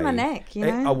say, crane my neck,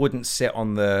 I wouldn't sit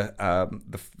on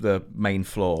the main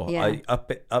floor. Yeah.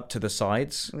 Up to the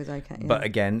sides. It was okay. Yeah. But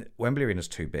again, Wembley Arena's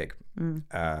too big.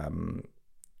 I've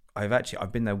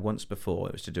been there once before.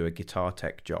 It was to do a guitar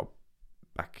tech job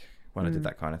back when I did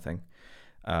that kind of thing.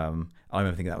 I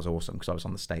remember thinking that was awesome because I was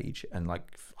on the stage and like,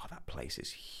 that place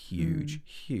is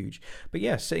huge. But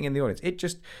yeah, sitting in the audience, it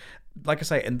just, like I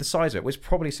say, and the size of it was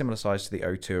probably similar size to the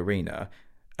O2 Arena.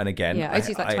 And again,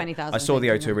 O2's like 20,000. I saw the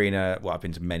O2 Arena. Well, I've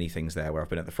been to many things there where I've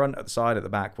been at the front, at the side, at the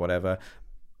back, whatever.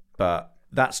 But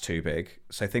that's too big.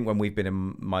 So I think when we've been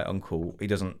in, my uncle,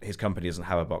 his company doesn't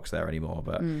have a box there anymore.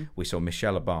 But we saw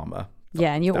Michelle Obama.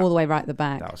 Yeah, and you're all the way right at the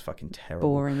back. That was fucking terrible.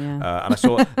 Boring, yeah.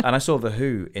 And I saw the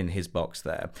Who in his box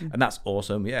there, and that's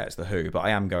awesome. Yeah, it's the Who. But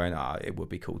I am going, it would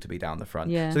be cool to be down the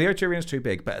front. Yeah. So the O2 Arena's too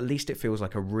big, but at least it feels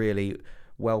like a really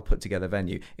well put together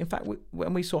venue. In fact,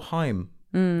 when we saw Haim.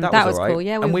 That was cool.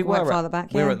 Yeah, we were farther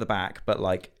back. We were at the back, but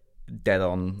like dead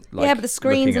on. Like, but the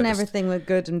screens and everything were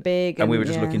good and big. And we were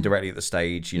just looking directly at the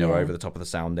stage, over the top of the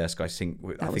sound desk. I think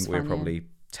we were probably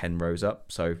 10 rows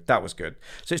up, so that was good.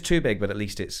 So it's too big, but at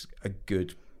least it's a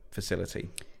good facility.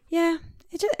 Yeah,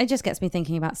 it just gets me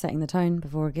thinking about setting the tone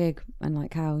before a gig and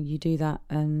like how you do that.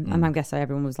 And I guess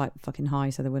everyone was like fucking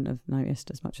high, so they wouldn't have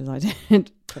noticed as much as I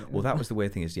did. Well, that was the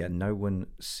weird thing is, no one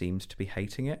seemed to be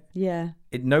hating it. Yeah.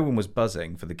 No one was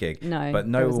buzzing for the gig. No, but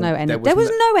there was no energy. There was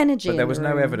no energy. But there was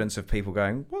no evidence of people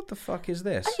going, "What the fuck is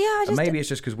this?" And maybe it's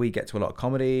just because we get to a lot of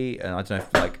comedy, and I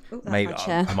don't know if maybe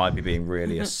I might be being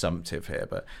really assumptive here,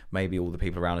 but maybe all the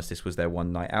people around us, this was their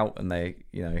one night out, and they,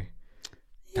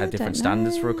 had different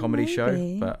standards for a comedy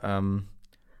show. But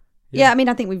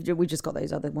I think we've just got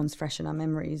those other ones fresh in our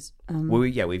memories.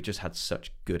 We've just had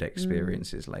such good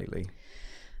experiences lately.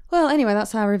 Well, anyway,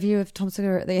 that's our review of Tom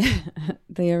Segura at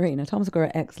the arena. Tom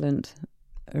Segura, excellent.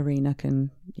 Arena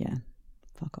can,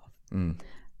 fuck off.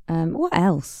 What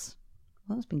else?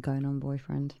 What's been going on,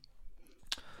 boyfriend?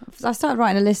 I started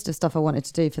writing a list of stuff I wanted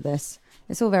to do for this.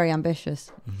 It's all very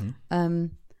ambitious.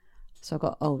 So I've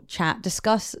got chat,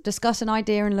 discuss an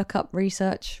idea and look up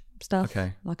research stuff.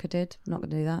 Okay. Like I did. I'm not going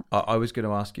to do that. I was going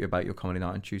to ask you about your comedy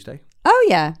night on Tuesday. Oh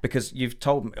yeah. Because you've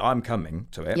told me I'm coming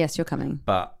to it. Yes, you're coming.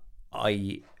 But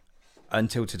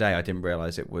until today I didn't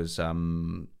realise it was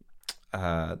the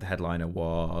headliner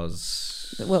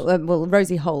was well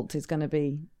Rosie Holt is going to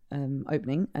be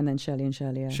opening, and then Shirley and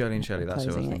Shirley that's who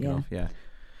I was thinking of. Yeah.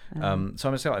 So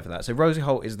I'm excited for that. So Rosie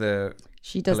Holt is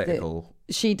she does the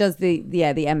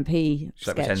MP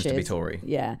she pretends to be Tory.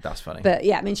 Yeah, that's funny. But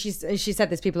yeah, I mean, she said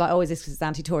this. People are like, oh, is this because it's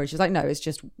anti-Tory? She's like, no, it's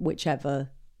just whichever.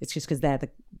 It's just because they're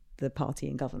the party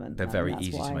in government. They're very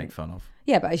easy to make fun of.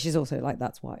 Yeah, but she's also like,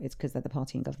 that's why it's because they're the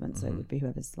party in government. So it would be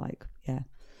whoever's like, yeah.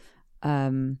 I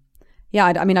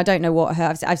mean, I don't know what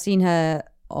I've seen her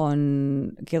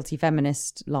on Guilty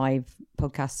Feminist live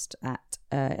podcast at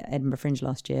Edinburgh Fringe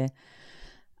last year.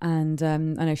 And I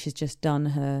know she's just done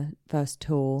her first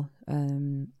tour,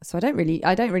 so I don't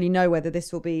really know whether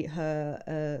this will be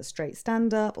her straight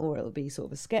stand up or it'll be sort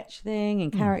of a sketch thing in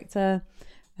character.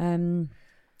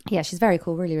 Yeah, she's very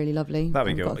cool, really, really lovely.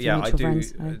 That'd be good. Yeah, I do.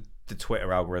 The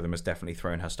Twitter algorithm has definitely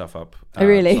thrown her stuff up. Oh,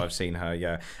 really? So I've seen her,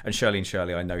 yeah. And Shirley and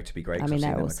Shirley, I know to be great. I've seen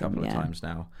them a couple of times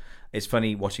now. It's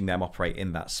funny watching them operate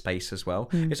in that space as well.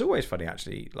 It's always funny,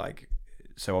 actually. Like,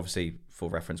 so obviously, for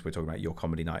reference, we're talking about your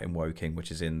comedy night in Woking,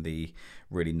 which is in the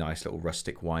really nice little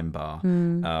rustic wine bar.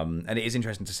 And it is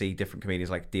interesting to see different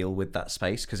comedians like deal with that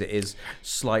space because it is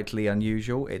slightly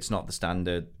unusual. It's not the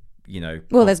standard,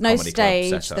 well, there's no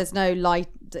stage, there's no light.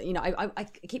 I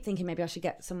keep thinking maybe I should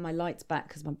get some of my lights back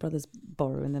because my brother's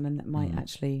borrowing them, and that might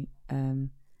actually it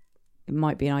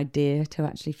might be an idea to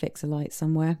actually fix a light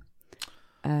somewhere.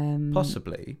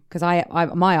 Possibly, because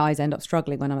my eyes end up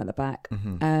struggling when I'm at the back.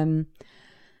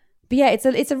 But yeah,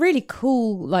 it's a really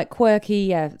cool, like quirky,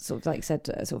 sort of like you said,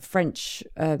 sort of French,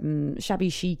 shabby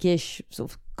chic-ish,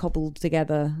 sort of cobbled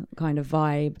together kind of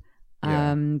vibe.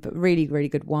 But really, really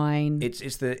good wine.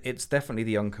 It's definitely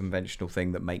the unconventional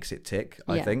thing that makes it tick.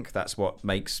 I think that's what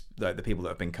makes the people that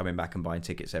have been coming back and buying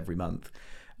tickets every month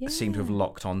seem to have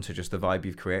locked on to just the vibe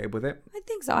you've created with it. I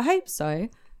think so. I hope so.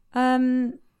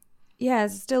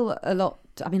 There's still a lot.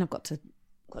 I mean, I've got to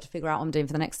figure out what I'm doing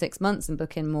for the next 6 months and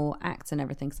book in more acts and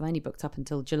everything. Because I'm only booked up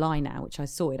until July now, which I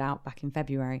sorted out back in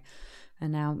February.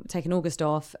 And now I'm taking August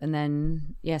off, and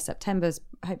then September's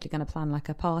hopefully going to plan like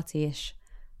a party-ish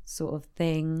sort of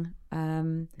thing.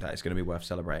 That is going to be worth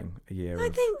celebrating a year. I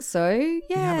think so. Yeah.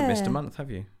 You haven't missed a month, have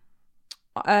you?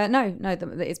 No.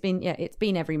 It's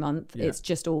been every month. Yeah. It's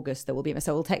just August that will be.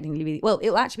 So it'll technically be. Well,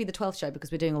 it'll actually be the 12th show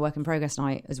because we're doing a work in progress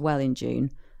night as well in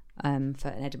June. For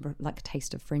an Edinburgh, like a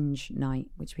Taste of Fringe night,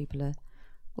 which people are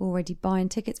already buying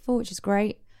tickets for, which is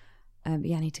great. I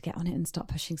need to get on it and start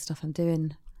pushing stuff I'm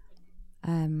doing.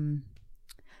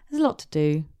 There's a lot to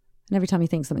do. And every time you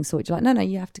think something's sorted, you're like, no,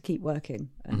 you have to keep working.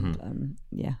 And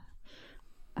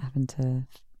having to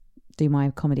do my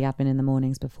comedy admin in the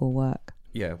mornings before work.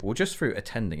 Yeah, well, just through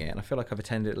attending it, and I feel like I've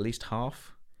attended at least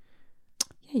half.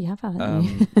 Yeah, you have, haven't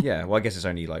you? Yeah, well, I guess it's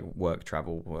only like work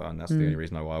travel, and that's the only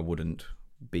reason why I wouldn't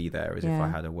be there is if I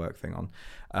had a work thing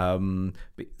on.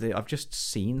 But I've just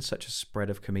seen such a spread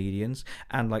of comedians,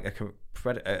 and like a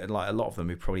lot of them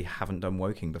who probably haven't done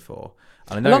Woking before.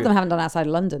 And I know, a lot of them haven't done outside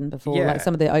London before. Yeah. Like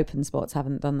some of the open spots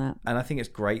haven't done that. And I think it's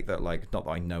great that, like, not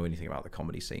that I know anything about the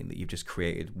comedy scene, that you've just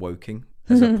created Woking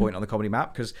as a point on the comedy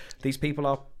map, because these people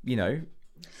are,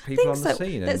 people on the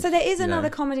scene. So there is another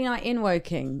comedy night in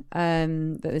Woking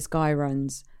that this guy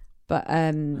runs, but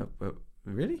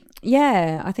really?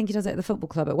 Yeah, I think he does it at the football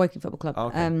club, at Woking Football Club.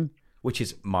 Okay. Which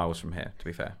is miles from here, to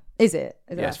be fair. Is it?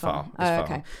 It's far. It's far.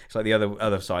 Okay. It's like the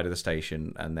other side of the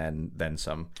station, and then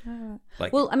some.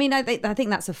 Well, I mean, I think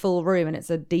that's a full room, and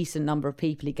it's a decent number of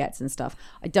people he gets and stuff.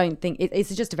 I don't think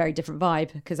it's just a very different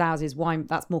vibe, because ours is wine.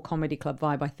 That's more comedy club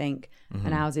vibe, I think,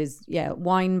 and ours is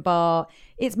wine bar.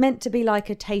 It's meant to be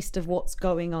like a taste of what's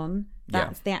going on.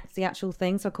 That's the actual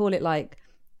thing. So I call it like.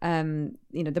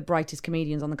 The brightest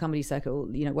comedians on the comedy circuit, or,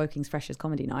 Woking's freshest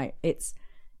comedy night. It's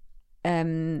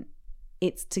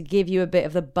to give you a bit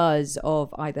of the buzz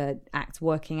of either acts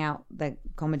working out their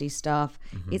comedy stuff.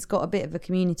 It's got a bit of a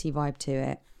community vibe to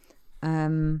it.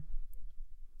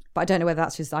 But I don't know whether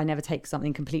that's just I never take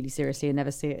something completely seriously and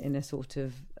never see it in a sort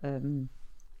of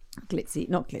glitzy,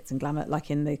 not glitz and glamour,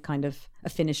 like in the kind of a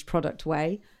finished product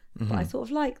way. But I sort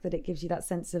of like that it gives you that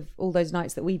sense of all those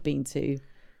nights that we've been to.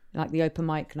 Like the open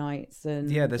mic nights and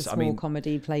the small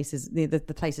comedy places, the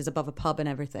places above a pub and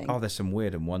everything. Oh, there's some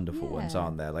weird and wonderful ones,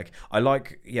 aren't there? Like I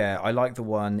like the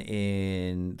one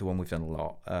we've done a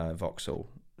lot, Vauxhall,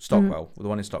 Stockwell, the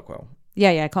one in Stockwell.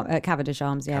 Yeah, Cavendish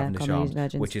Arms, Cavendish Arms,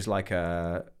 Legends. Which is like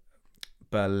a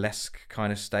burlesque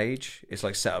kind of stage. It's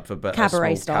like set up for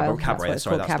cabaret style. Cabaret.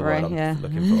 Sorry, that's cabaret, the word I'm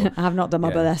looking for. I have not done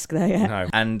my burlesque there yet. No.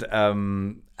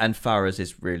 And Farrah's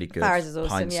is really good. Farrah's is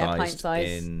awesome. Pint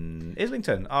size in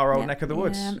Islington, our old neck of the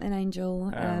woods. Yeah, in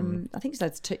Angel. I think so.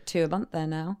 It's two a month there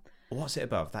now. What's it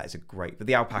above? That is a great. But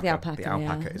the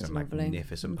Alpaca is a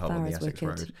magnificent pub on the Essex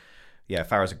Road. Yeah,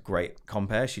 Farrah's a great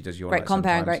compare. She does your great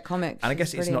compare and great comics. And I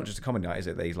guess it's not just a comedy night, is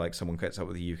it? They like someone gets up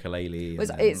with a ukulele.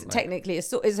 It's technically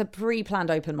it's a pre-planned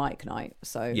open mic night,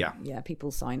 so yeah,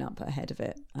 people sign up ahead of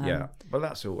it. But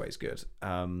that's always good.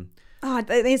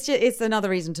 It's another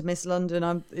reason to miss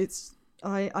London.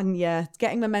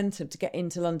 Getting momentum to get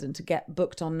into London to get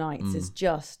booked on nights is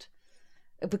just.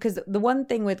 Because the one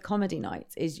thing with comedy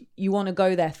nights is you want to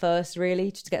go there first,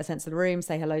 really, just to get a sense of the room,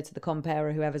 say hello to the compere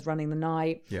or whoever's running the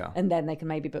night, and then they can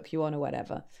maybe book you on or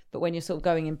whatever. But when you're sort of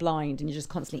going in blind and you're just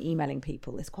constantly emailing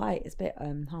people, it's a bit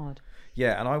hard.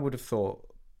 Yeah, and I would have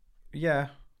thought,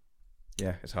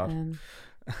 it's hard.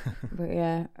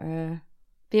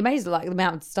 Be amazed at like the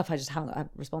amount of stuff I just haven't had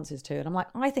responses to, and I'm like,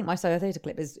 I think my solo theatre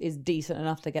clip is decent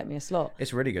enough to get me a slot.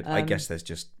 It's really good. I guess there's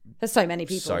so many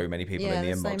people in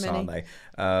the inbox, aren't they?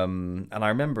 And I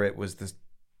remember it was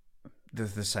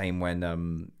the same when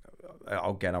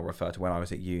I'll refer to when I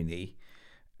was at uni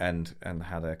and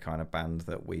had a kind of band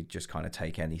that we just kind of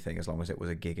take anything as long as it was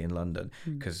a gig in London,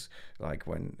 because like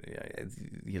when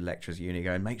your lecturers at uni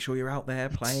going, make sure you're out there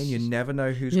playing, you never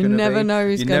know who's going to be. You never know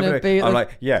who's going to be. I'm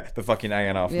like, the fucking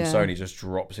A&R from Sony just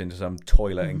drops into some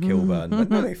toilet in Kilburn. But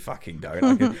no, they fucking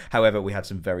don't. However, we had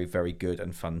some very, very good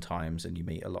and fun times, and you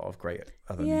meet a lot of great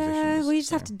other musicians. Yeah, well, you just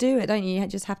have to do it, don't you? You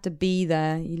just have to be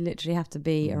there. You literally have to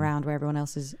be around where everyone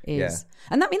else is. Yeah.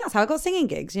 And that's how I got singing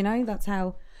gigs, that's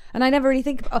how... And I never really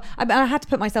think. I had to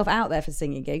put myself out there for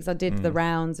singing gigs. I did the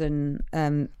rounds, and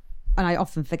I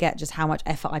often forget just how much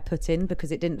effort I put in,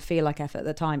 because it didn't feel like effort at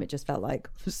the time. It just felt like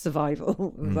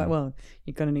survival. It was like, well,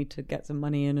 you're going to need to get some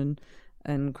money in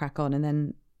and crack on, and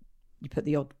then you put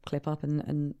the odd clip up,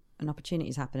 and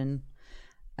opportunities happen.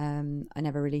 And I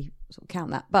never really sort of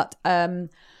count that. But I was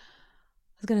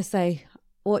going to say,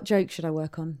 what joke should I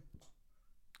work on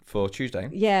for Tuesday?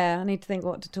 Yeah, I need to think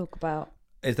what to talk about.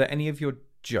 Is there any of your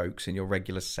jokes in your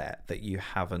regular set that you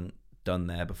haven't done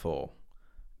there before?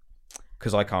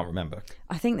 Because I can't remember.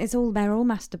 I think they're all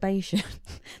masturbation.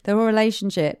 They're all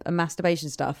relationship and masturbation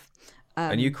stuff.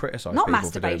 And you criticise people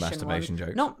for doing masturbation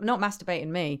jokes. Not masturbating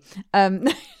me.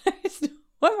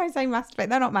 What am I saying? Masturbate?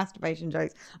 They're not masturbation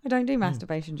jokes. I don't do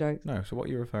masturbation jokes. No. So what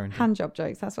are you referring to? Hand job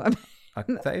jokes. That's what I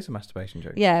mean. That is a masturbation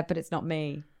joke. Yeah, but it's not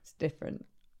me. It's different.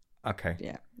 Okay.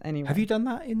 Yeah. Anyway. Have you done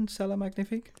that in Cella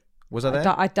Magnifique? Was I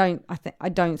there? I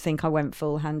don't think I went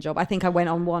full hand job. I think I went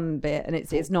on one bit, and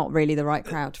it's not really the right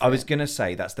crowd for I was going to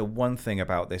say, that's the one thing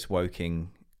about this Woking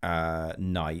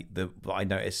night that I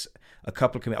noticed a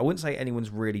couple of I wouldn't say anyone's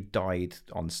really died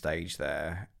on stage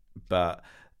there, but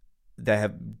they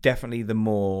have definitely the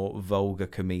more vulgar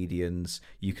comedians.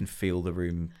 You can feel the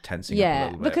room tensing up a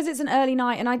little bit. Because it's an early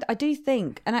night, and I do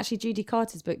think, and actually Judy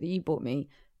Carter's book that you bought me,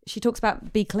 she talks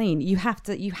about be clean. You have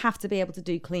to be able to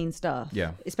do clean stuff.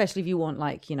 Yeah. Especially if you want,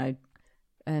 like, to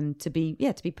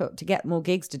get more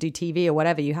gigs, to do TV or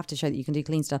whatever, you have to show that you can do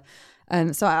clean stuff.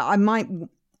 So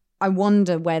I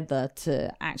wonder whether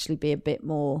to actually be a bit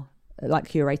more, like,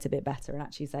 curate a bit better and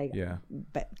actually say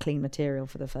clean material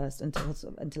for the first until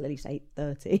at least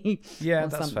 8:30. Yeah, or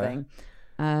that's something. Fair.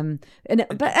 Can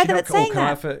I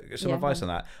have some advice on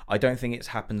that? I don't think it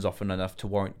happens often enough to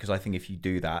warrant, because I think if you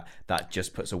do that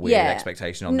just puts a weird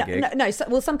expectation on the gig. No.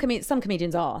 Some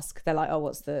comedians ask. They're like, "Oh,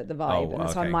 what's the vibe?" And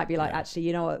so I might be like, "Actually,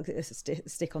 you know what?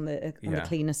 Stick on the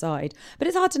cleaner side." But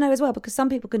it's hard to know as well, because some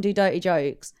people can do dirty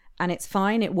jokes and it's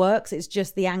fine, it works. It's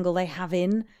just the angle they have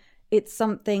in. It's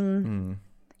something.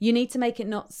 You need to make it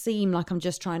not seem like I'm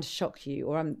just trying to shock you,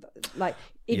 or I'm like,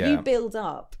 if you build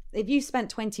up, if you spent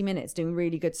 20 minutes doing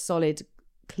really good, solid,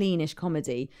 cleanish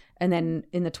comedy, and then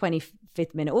in the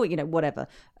 25th minute, or, whatever,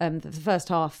 the first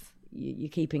half, you're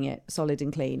keeping it solid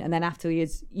and clean. And then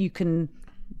afterwards, you can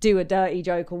do a dirty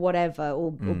joke or whatever,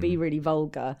 or be really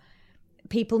vulgar.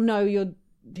 People know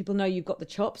you've got the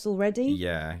chops already.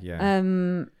 Yeah.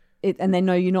 And they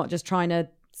know you're not just trying to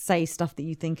say stuff that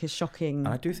you think is shocking. And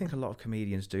I do think a lot of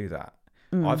comedians do that.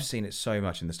 I've seen it so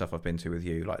much in the stuff I've been to with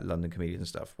you, like London comedians and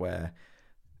stuff, where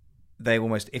they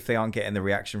almost, if they aren't getting the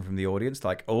reaction from the audience,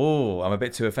 like, oh, I'm a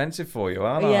bit too offensive for you,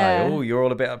 aren't I? Oh, you're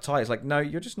all a bit uptight. It's like, no,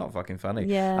 you're just not fucking funny.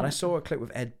 Yeah. And I saw a clip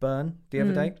with Ed Byrne the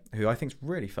other day, who I think is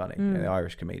really funny, the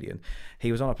Irish comedian.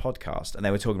 He was on a podcast, and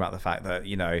they were talking about the fact that,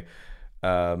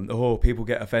 people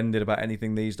get offended about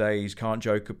anything these days. Can't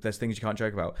joke. There's things you can't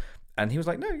joke about. And he was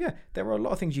like, no, yeah, there are a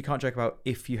lot of things you can't joke about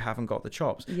if you haven't got the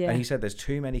chops. Yeah. And he said there's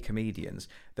too many comedians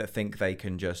that think they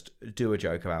can just do a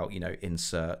joke about,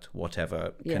 insert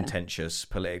whatever contentious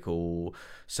political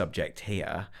subject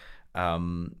here.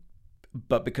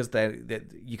 But because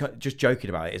you can't just joking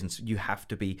about it isn't. It has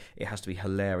to be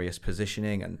hilarious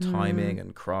positioning and timing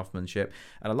and craftsmanship.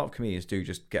 And a lot of comedians do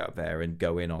just get up there and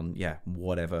go in on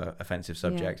whatever offensive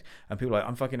subject, and people are like,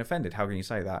 I'm fucking offended. How can you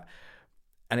say that?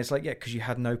 And it's like, because you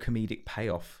had no comedic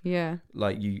payoff. Yeah.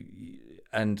 Like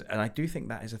and I do think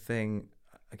that is a thing.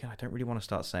 Again, I don't really want to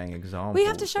start saying examples. We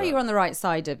have to show you're on the right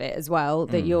side of it as well.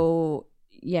 That you're.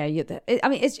 Yeah, I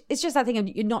mean, it's just that thing of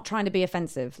you're not trying to be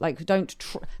offensive. Like,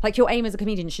 like your aim as a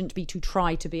comedian shouldn't be to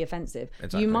try to be offensive.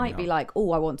 Exactly, you might be like,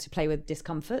 oh, I want to play with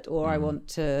discomfort, or I want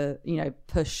to,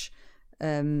 push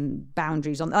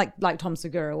boundaries on, like Tom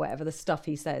Segura or whatever. The stuff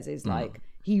he says is like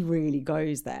he really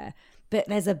goes there. But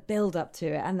there's a build up to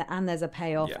it, and there's a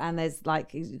payoff, and there's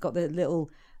like he's got the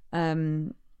little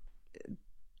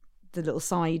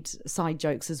side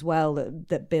jokes as well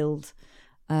that build.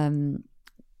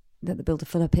 That the build a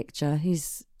fuller picture.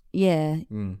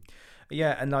 And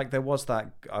like there was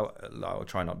that. I'll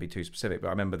try not to be too specific, but I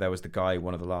remember there was the guy.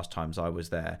 One of the last times I was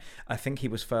there, I think he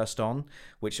was first on,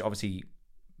 which obviously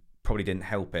probably didn't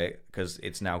help it because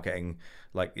it's now getting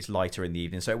like it's lighter in the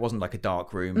evening, so it wasn't like a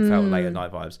dark room. Felt late at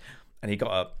night vibes, and he got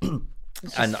up.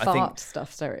 And I think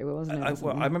stuff, sorry, wasn't it?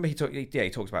 I remember he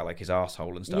talked about like his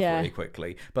asshole and stuff really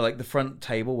quickly. But like the front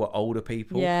table were older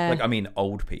people. Yeah. Like I mean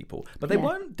old people. But they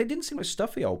weren't. They didn't seem like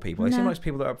stuffy old people. They seemed like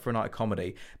people that were up for a night of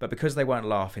comedy. But because they weren't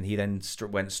laughing, he then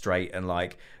went straight and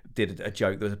like did a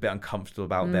joke that was a bit uncomfortable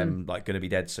about them like going to be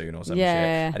dead soon or some shit.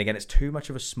 And again, it's too much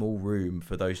of a small room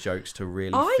for those jokes to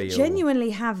really feel. I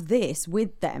genuinely have this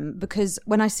with them because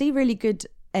when I see really good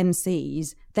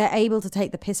MCs, they're able to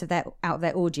take the piss out of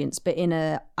their audience, but in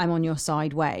a I'm on your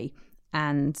side way,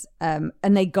 and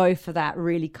they go for that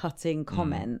really cutting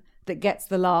comment that gets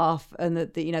the laugh, and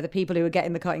that the people who are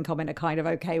getting the cutting comment are kind of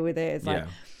okay with it. It's like,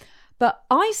 but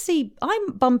I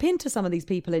bump into some of these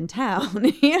people in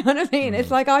town. You know what I mean?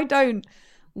 It's like I don't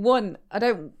want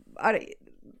them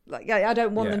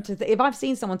to. If I've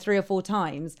seen someone 3 or 4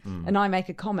 times and I make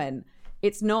a comment,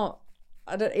 it's not.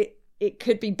 It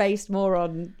could be based more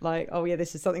on like, oh yeah,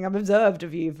 this is something I've observed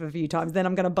of you for a few times. Then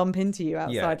I'm going to bump into you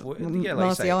outside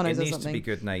Marciano's or something. It needs to be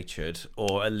good natured,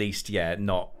 or at least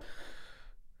not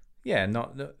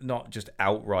just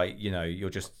outright. You're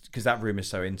just because that room is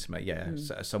so intimate.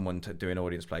 So someone doing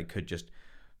audience play could just,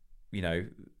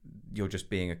 you're just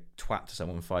being a twat to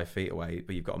someone 5 feet away,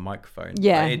 but you've got a microphone.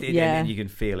 And you can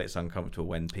feel it's uncomfortable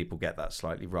when people get that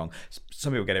slightly wrong.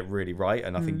 Some people get it really right,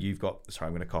 and I think you've got. Sorry,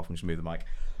 I'm going to cough and just move the mic.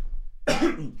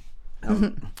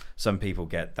 Some people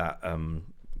get that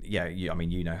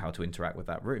you know how to interact with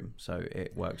that room, so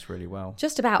it works really well.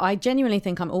 Just about. I genuinely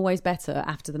think I'm always better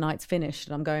after the night's finished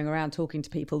and I'm going around talking to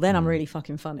people. Then I'm really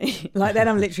fucking funny. Like then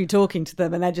I'm literally talking to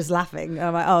them and they're just laughing.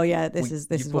 I'm like, oh yeah, this is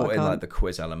what I can't. Like the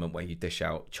quiz element where you dish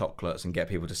out chocolates and get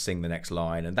people to sing the next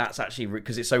line, and that's actually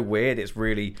because it's so weird. It's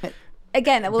really.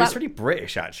 Again, it's really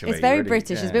British actually. It's very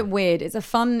British. Yeah. It's a bit weird. It's a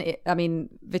fun.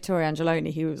 Vittorio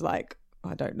Angeloni, he was like,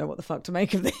 I don't know what the fuck to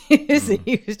make of this.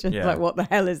 He was just like, what the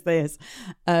hell is this?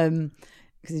 Because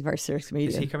he's a very serious comedian.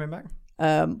 Is he coming back?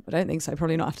 I don't think so.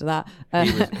 Probably not after that.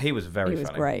 He was very funny. He was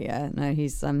great, yeah. No,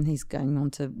 he's going on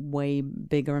to way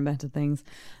bigger and better things.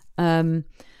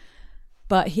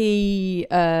 But he...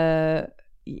 it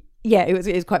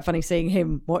was quite funny seeing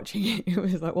him watching it. It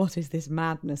was like, what is this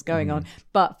madness going on?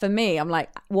 But for me, I'm like,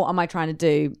 what am I trying to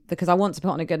do? Because I want to put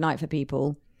on a good night for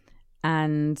people.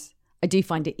 And... I do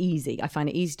find it easy. I find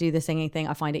it easy to do the singing thing.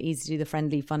 I find it easy to do the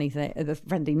friendly, funny thing, the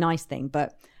friendly, nice thing.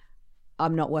 But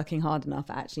I'm not working hard enough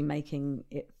at actually making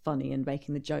it funny and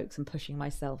making the jokes and pushing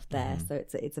myself there. So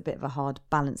it's a bit of a hard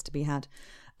balance to be had.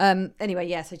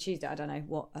 Anyway, so Tuesday, I don't know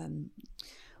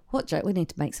what joke. We need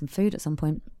to make some food at some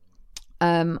point.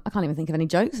 I can't even think of any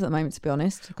jokes at the moment, to be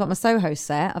honest. I've got my Soho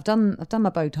set. I've done my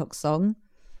Botox song.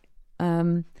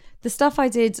 The stuff I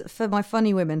did for my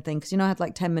Funny Women thing, because I had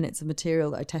like 10 minutes of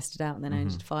material that I tested out, and then I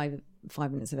did 5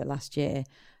 minutes of it last year.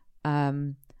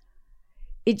 I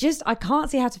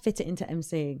can't see how to fit it into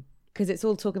MCing, because it's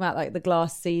all talking about like the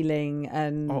glass ceiling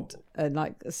and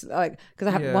like because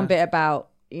I have one bit about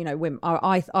women.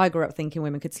 I grew up thinking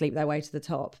women could sleep their way to the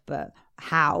top, but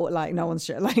how? Like no one's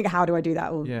sure. Like how do I do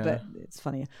that? But it's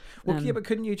funnier. Well, but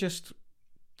couldn't you just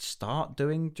start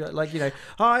doing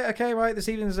hi, okay, right, this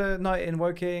evening's a night in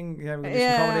Woking, we're gonna do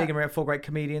some comedy and we have 4 great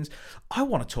comedians. I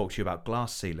want to talk to you about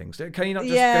glass ceilings. Can you not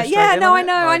just go straight in on it?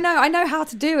 I know how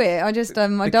to do it. I just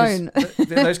I don't.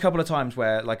 Those couple of times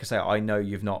where, like I say, I know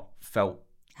you've not felt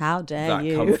How dare that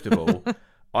you? comfortable.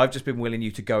 I've just been willing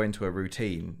you to go into a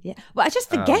routine. Yeah, but I just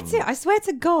forget it. I swear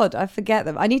to God, I forget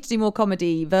them. I need to do more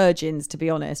comedy virgins, to be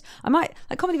honest. I might,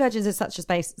 like, comedy virgins is such a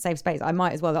safe space. I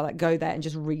might as well like go there and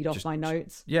just read off my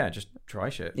notes. Yeah, just try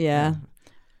shit. Yeah.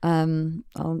 So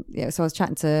I was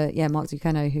chatting to Mark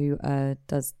Zucchino, who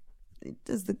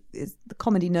is the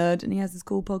comedy nerd, and he has this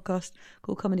cool podcast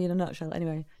called Comedy in a Nutshell.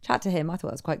 Anyway, chat to him. I thought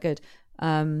that was quite good.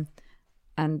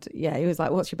 And yeah, he was like,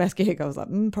 "What's your best gig?" I was like,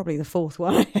 "Probably the fourth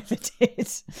one I ever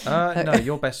did." No,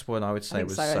 your best one I would say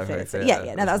was Soho Theatre.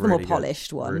 Yeah, no, that was the more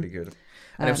polished one. Really good.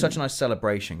 And it was such a nice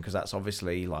celebration because that's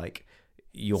obviously like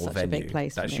your venue. A big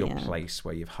place that's your place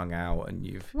where you've hung out and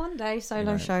you've one day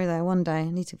solo show there. One day I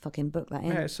need to fucking book that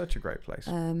in. Yeah, it's such a great place.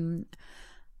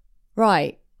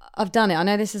 Right, I've done it. I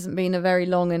know this hasn't been a very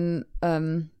long and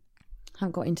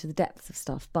haven't got into the depths of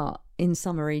stuff, but in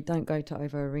summary, don't go to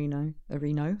Over Arena.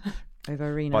 By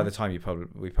the time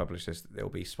we publish this,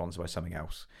 it'll be sponsored by something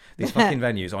else. These fucking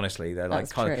venues, honestly, they're like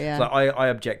kind of. Yeah. Like I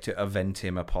object to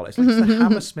Aventim Apollo. It's like it's the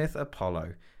Hammersmith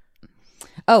Apollo.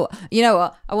 Oh, you know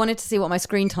what? I wanted to see what my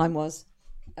screen time was.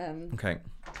 Okay. Do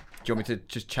you want me to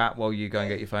just chat while you go and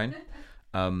get your phone?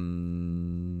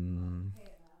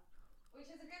 Which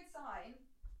is a good sign.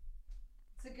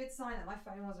 It's a good sign that my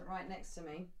phone wasn't right next to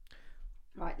me.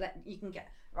 Right,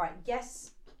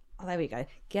 guess. Oh, there we go.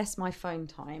 Guess my phone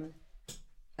time.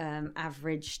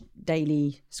 Average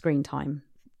daily screen time.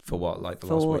 For what? Like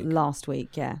last week? For last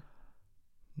week, yeah.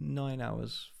 9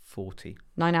 hours 40.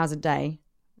 9 hours a day.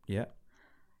 Yeah.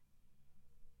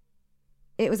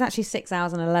 It was actually 6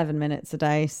 hours and 11 minutes a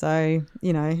day, so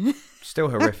still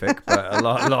horrific, but a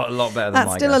lot better than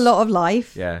that's still a lot of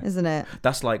life, yeah, isn't it?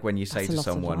 That's like when you say to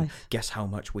someone, "Guess how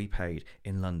much we paid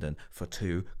in London for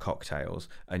 2 cocktails,"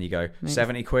 and you go,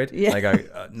 £70. Yeah. They go,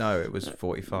 "No, it was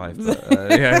 45." But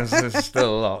yeah, it's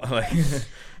still a lot.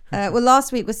 Well,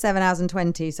 last week was 7 hours and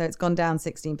 20, so it's gone down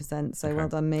 16%. So well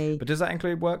done me. But does that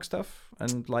include work stuff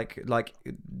and like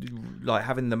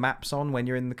having the maps on when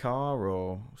you're in the car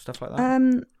or stuff like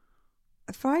that?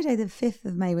 Friday the 5th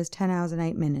of May was 10 hours and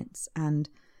 8 minutes, and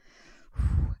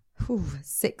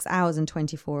 6 hours and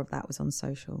 24 of that was on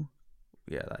social.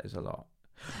 Yeah, that is a lot.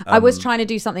 I was trying to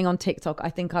do something on TikTok. I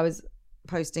think I was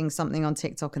posting something on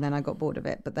TikTok and then I got bored of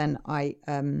it. But then 3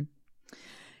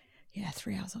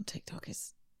 hours on TikTok it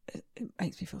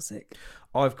makes me feel sick.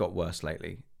 I've got worse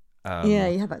lately. Yeah,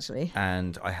 you have actually.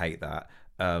 And I hate that.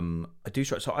 I do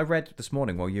try. So I read this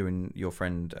morning while you and your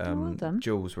friend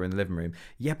Jules were in the living room.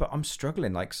 Yeah, but I'm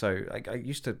struggling. I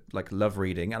used to love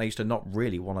reading, and I used to not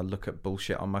really want to look at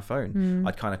bullshit on my phone.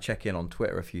 I'd kind of check in on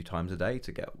Twitter a few times a day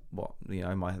to get what the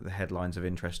headlines of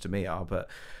interest to me are. But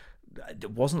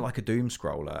it wasn't like a doom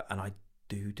scroller, and I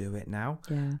do it now.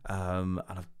 Yeah. And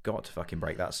I've got to fucking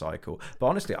break that cycle. But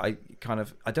honestly, I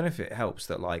don't know if it helps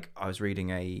that I was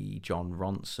reading a John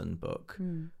Ronson book.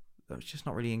 That was just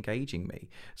not really engaging me.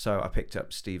 So I picked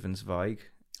up Stephen Zweig,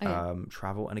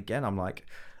 Travel. And again, I'm like,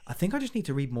 I think I just need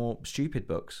to read more stupid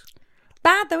books.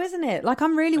 Bad though, isn't it?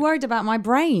 I'm really worried about my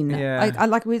brain. Yeah.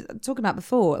 Like we were talking about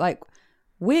before,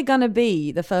 we're going to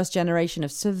be the first generation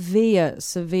of severe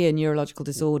neurological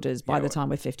disorders by the time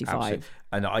we're 55. Absolutely.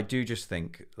 And I do just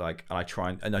think I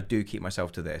try and I do keep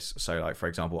myself to this. So for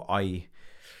example,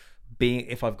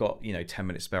 if I've got 10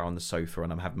 minutes spare on the sofa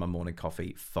and I'm having my morning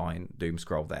coffee, fine, doom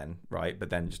scroll then, right? But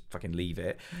then just fucking leave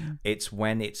it. It's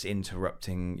when it's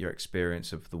interrupting your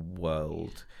experience of the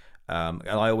world. And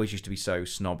I always used to be so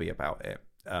snobby about it.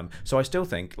 So I still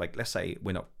think let's say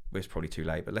it's probably too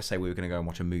late, but let's say we were going to go and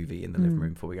watch a movie in the living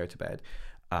room before we go to bed.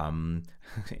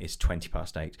 It's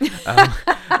 8:20.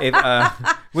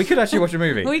 We could actually watch a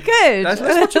movie. We could. Let's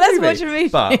watch a movie.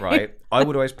 But right, I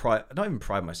would always not even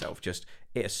pride myself, just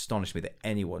it astonished me that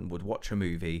anyone would watch a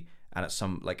movie and at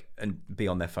some and be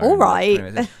on their phone. All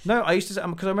right. No, I used to,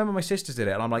 because I remember my sisters did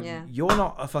it, and I'm like, you're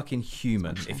not a fucking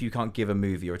human if you can't give a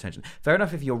movie your attention. Fair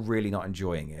enough if you're really not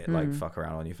enjoying it, fuck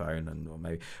around on your phone or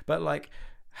maybe, but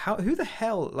who the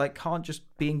hell can't just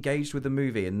be engaged with the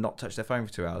movie and not touch their phone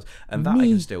for 2 hours? And that I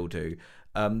can still do.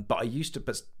 But I used to,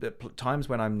 but times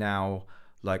when I'm now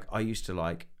I used to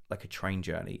like a train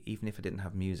journey, even if I didn't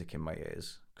have music in my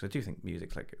ears, because I do think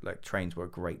music, like trains were a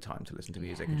great time to listen to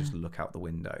music and just look out the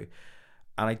window.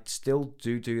 And I still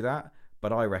do that.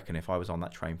 But I reckon if I was on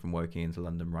that train from Woking into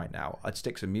London right now, I'd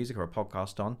stick some music or a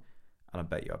podcast on, and I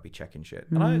bet you I'd be checking shit.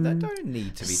 And I don't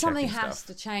need to be something checking has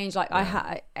stuff. to change.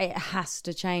 It has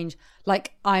to change.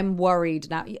 I'm worried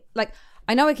now.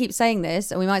 I know I keep saying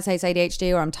this, and we might say it's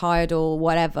ADHD or I'm tired or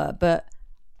whatever, but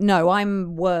no,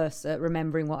 I'm worse at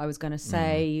remembering what I was going to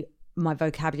say. My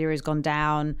vocabulary has gone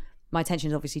down. My attention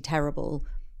is obviously terrible.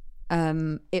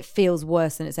 it feels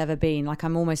worse than it's ever been. Like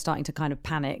I'm almost starting to kind of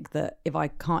panic that if I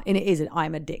can't, and it isn't,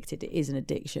 I'm addicted. It is an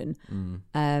addiction.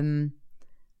 And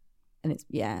it's,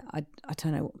 I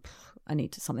don't know. I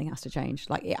need to, something has to change.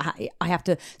 Like I have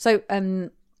to. So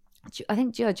I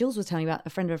think Jules was telling me about a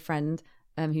friend of a friend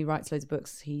who writes loads of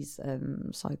books. He's a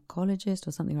psychologist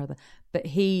or something or other. But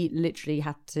he literally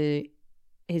had to,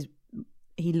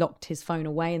 he locked his phone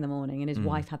away in the morning and his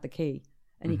wife had the key.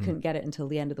 And he couldn't get it until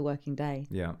the end of the working day.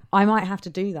 Yeah. I might have to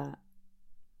do that.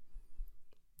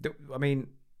 I mean,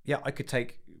 yeah, I could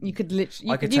take... You could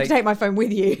literally... You could take my phone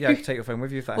with you. Yeah, I could take your phone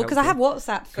with you if that helps. Well, because I have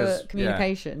WhatsApp for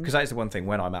communication. Because that is the one thing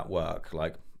when I'm at work,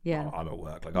 like... Yeah. I'm at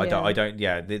work. Like, I don't...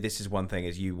 Yeah, this is one thing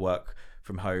is you work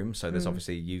from home. So there's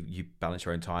obviously... You balance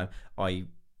your own time. I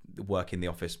work in the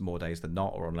office more days than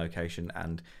not or on location.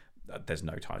 And there's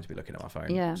no time to be looking at my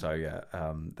phone. Yeah. So, yeah.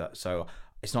 So...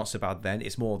 It's not so bad then.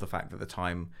 It's more the fact that the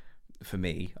time for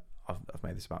me, I've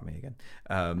made this about me again.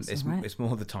 It's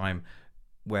more the time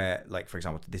where, like, for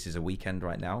example, this is a weekend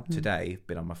right now. Today,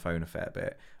 been on my phone a fair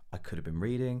bit. I could have been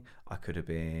reading. I could have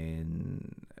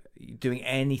been doing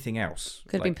anything else.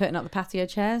 Could have been putting up the patio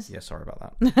chairs. Yeah, sorry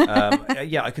about that.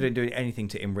 Yeah, I could have been doing anything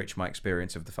to enrich my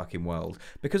experience of the fucking world.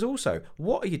 Because also,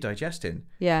 what are you digesting?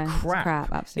 Yeah,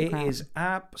 crap. Absolute crap. It is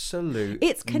absolute.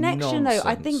 It's connection nonsense. though.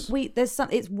 I think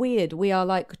it's weird. We are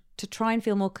like, to try and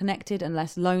feel more connected and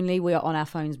less lonely, we are on our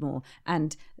phones more.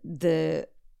 And the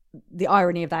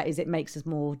irony of that is it makes us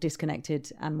more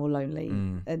disconnected and more lonely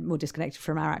and more disconnected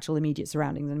from our actual immediate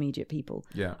surroundings and immediate people.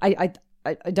 Yeah.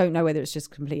 I don't know whether it's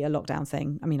just completely a lockdown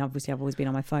thing. I mean, obviously, I've always been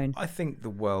on my phone. I think the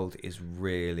world is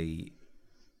really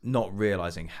not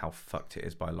realising how fucked it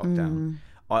is by lockdown.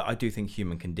 I do think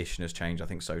human condition has changed. I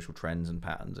think social trends and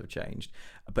patterns have changed.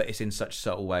 But it's in such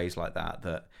subtle ways like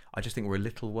that I just think we're a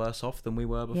little worse off than we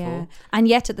were before. Yeah. And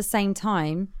yet, at the same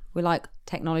time, we're like,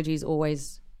 technology's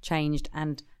always changed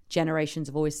and generations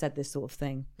have always said this sort of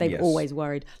thing. They've always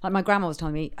worried. Like my grandma was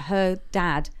telling me, her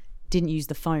dad didn't use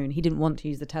the phone. He didn't want to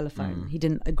use the telephone. He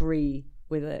didn't agree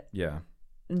with it. Yeah.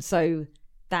 And so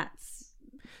that's...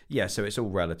 Yeah, so it's all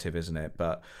relative, isn't it?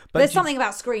 But there's something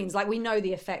about screens. Like we know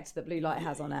the effect that blue light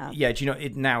has on our... Yeah, do you know,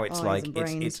 now it's like,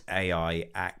 it's AI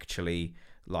actually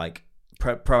like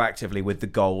proactively with the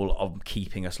goal of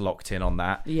keeping us locked in on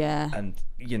that. Yeah. And,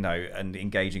 you know, and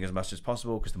engaging as much as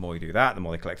possible, because the more you do that, the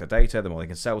more they collect our data, the more they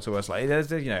can sell to us. Like,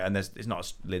 there's, you know, and it's not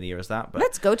as linear as that. But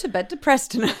let's go to bed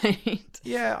depressed tonight.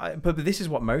 Yeah, but this is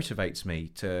what motivates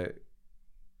me to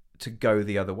go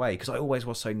the other way, because I always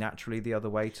was so naturally the other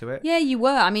way to it. Yeah, you were.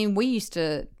 I mean, we used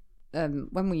to,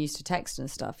 when we used to text and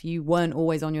stuff, you weren't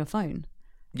always on your phone.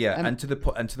 Yeah, and to the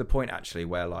point actually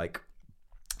where like,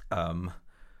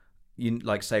 you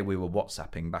like say we were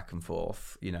WhatsApping back and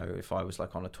forth, you know, if I was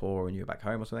like on a tour and you were back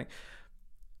home or something.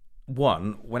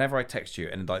 One, whenever I text you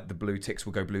and like the blue ticks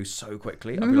will go blue so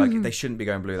quickly, I'll be like, they shouldn't be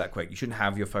going blue that quick. You shouldn't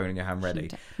have your phone in your hand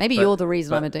ready. Maybe you're the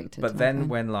reason I'm addicted. But then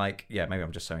when like, yeah, maybe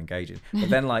I'm just so engaging. But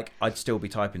then like I'd still be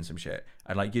typing some shit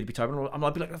and like you'd be typing.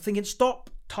 I'd be like thinking,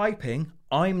 stop typing.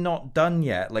 I'm not done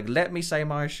yet. Like, let me say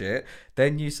my shit,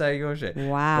 then you say your shit.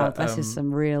 Wow, this is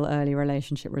some real early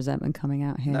relationship resentment coming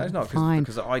out here. No, it's not. Fine.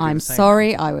 Because I'm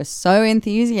sorry. I was so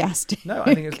enthusiastic. No,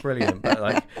 I think it's brilliant.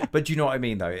 But do you know what I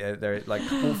mean though? They're like,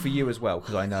 all for you as well,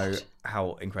 because I know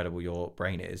how incredible your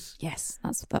brain is. Yes,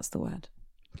 that's the word.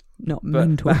 Not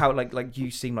mental. But how like you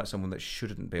seem like someone that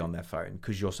shouldn't be on their phone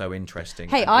because you're so interesting.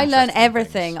 Hey, I learn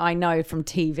everything I know from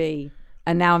TV.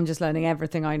 And now I'm just learning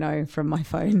everything I know from my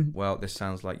phone. Well, this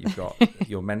sounds like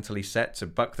you're mentally set to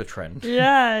buck the trend.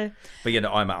 Yeah. But you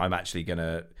know, I'm actually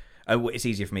gonna. It's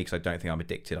easier for me because I don't think I'm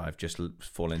addicted. I've just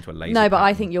fallen into a lazy. No, but pattern.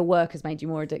 I think your work has made you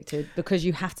more addicted because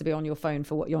you have to be on your phone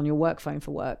for what you're on your work phone for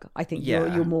work. I think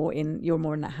you're more in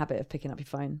that habit of picking up your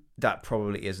phone. That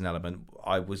probably is an element.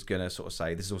 I was gonna sort of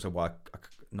say this is also why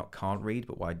I can't read,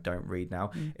 but why I don't read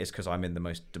now is because I'm in the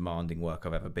most demanding work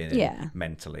I've ever been in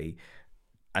mentally.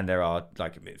 And there are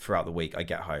like throughout the week I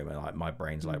get home and like my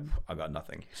brain's like I've got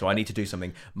nothing, so I need to do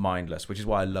something mindless, which is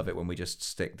why I love it when we just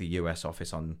stick the US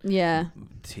office on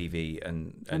TV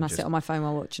and I just sit on my phone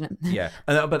while watching it. Yeah,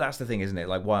 but that's the thing, isn't it?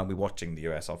 Like, why aren't we watching the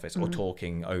US office or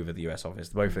talking over the US office?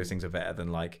 Both of those things are better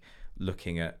than like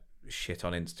looking at shit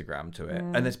on Instagram to it.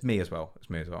 And it's me as well.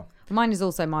 Mine is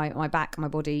also my back, my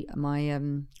body, my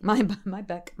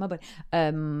back, my body.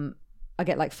 I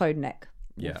get like phone neck.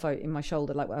 In my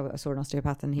shoulder, like I saw an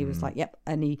osteopath and he was like, yep,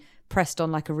 and he pressed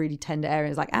on like a really tender area and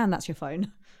was like, and that's your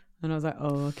phone. And I was like,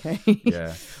 oh, okay.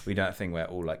 Yeah, we do that thing where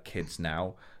all like kids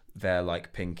now, they're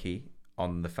like pinky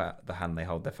on the hand they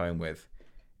hold their phone with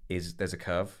there's a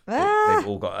curve. They've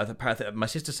all got. Apparently, my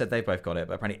sister said they both got it,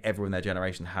 but apparently everyone in their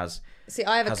generation has. See,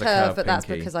 I have a curve, but that's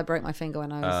because I broke my finger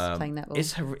when I was playing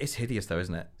netball. It's hideous though,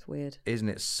 isn't it? It's weird. Isn't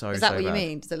it so? Is that so what you bad?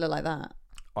 mean? Does it look like that?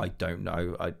 I don't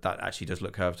know. That actually does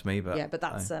look curved to me, but yeah, but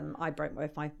that's I broke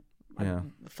both my. I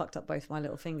fucked up both my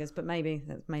little fingers, but maybe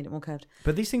that's made it more curved.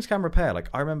 But these things can repair. Like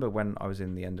I remember when I was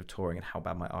in the end of touring and how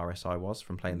bad my RSI was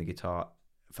from playing the guitar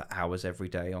for hours every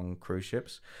day on cruise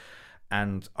ships.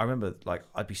 And I remember, like,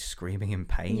 I'd be screaming in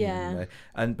pain. Yeah.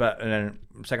 And then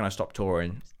the second I stopped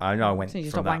touring, I know I went so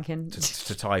from that wanking.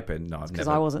 to typing. No, I've never. Because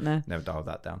I wasn't there. Never dialed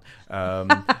that down.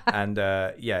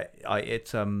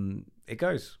 It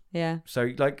goes. Yeah. So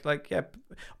yeah.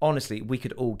 Honestly, we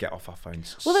could all get off our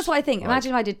phones. Well, that's what I think.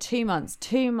 Imagine if I did 2 months.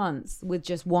 2 months with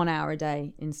just 1 hour a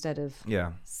day instead of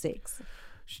 6.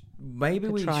 Maybe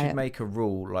we should make a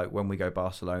rule, like when we go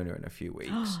Barcelona in a few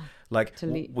weeks. Like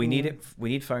we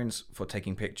need phones for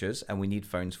taking pictures, and we need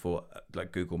phones for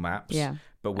like Google Maps. Yeah.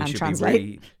 But we should be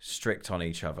really strict on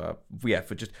each other. Yeah,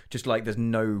 for just like there's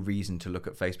no reason to look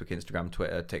at Facebook, Instagram,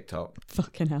 Twitter, TikTok.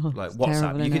 Fucking hell. Like WhatsApp.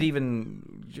 Terrible, you could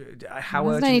even there's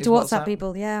no need to WhatsApp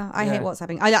people. Yeah. I hate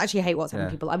WhatsApping. I actually hate WhatsApping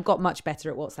people. I've got much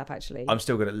better at WhatsApp actually. I'm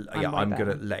still good at I'm good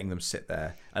at letting them sit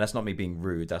there. And that's not me being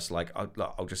rude. That's like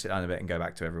I'll just sit down a bit and go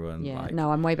back to everyone. Yeah. Like,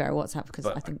 No, I'm way better at WhatsApp because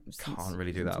I think can't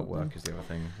really do that at work is the other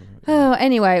thing. Oh,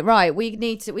 anyway, right. We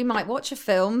might watch a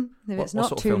film if it's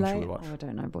not too late. Should we watch? Oh, I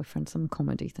don't know, boyfriend, some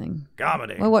comedy thing.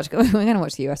 Comedy. We're going to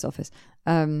watch The US Office.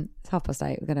 It's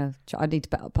 8:30. I need to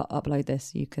upload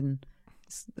this. You can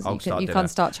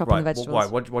start chopping the vegetables.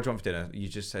 What do you want for dinner? You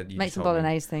just said make some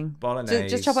bolognese thing. Bolognese.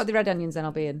 Just chop up the red onions, then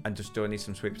I'll be in. And do I need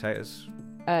some sweet potatoes?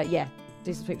 Yeah.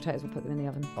 Do some sweet potatoes. We'll put them in the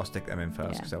oven. I'll stick them in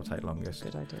first because they'll take longest.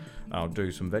 Good idea. I'll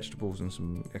do some vegetables and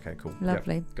some. Okay, cool.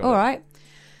 Lovely. Yep, all right.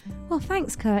 Well,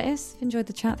 thanks, Curtis. Enjoyed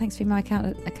the chat. Thanks for being my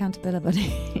accountability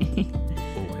buddy.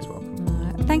 Always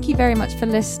welcome. Thank you very much for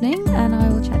listening, and I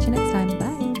will chat to you next time.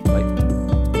 Bye. Bye.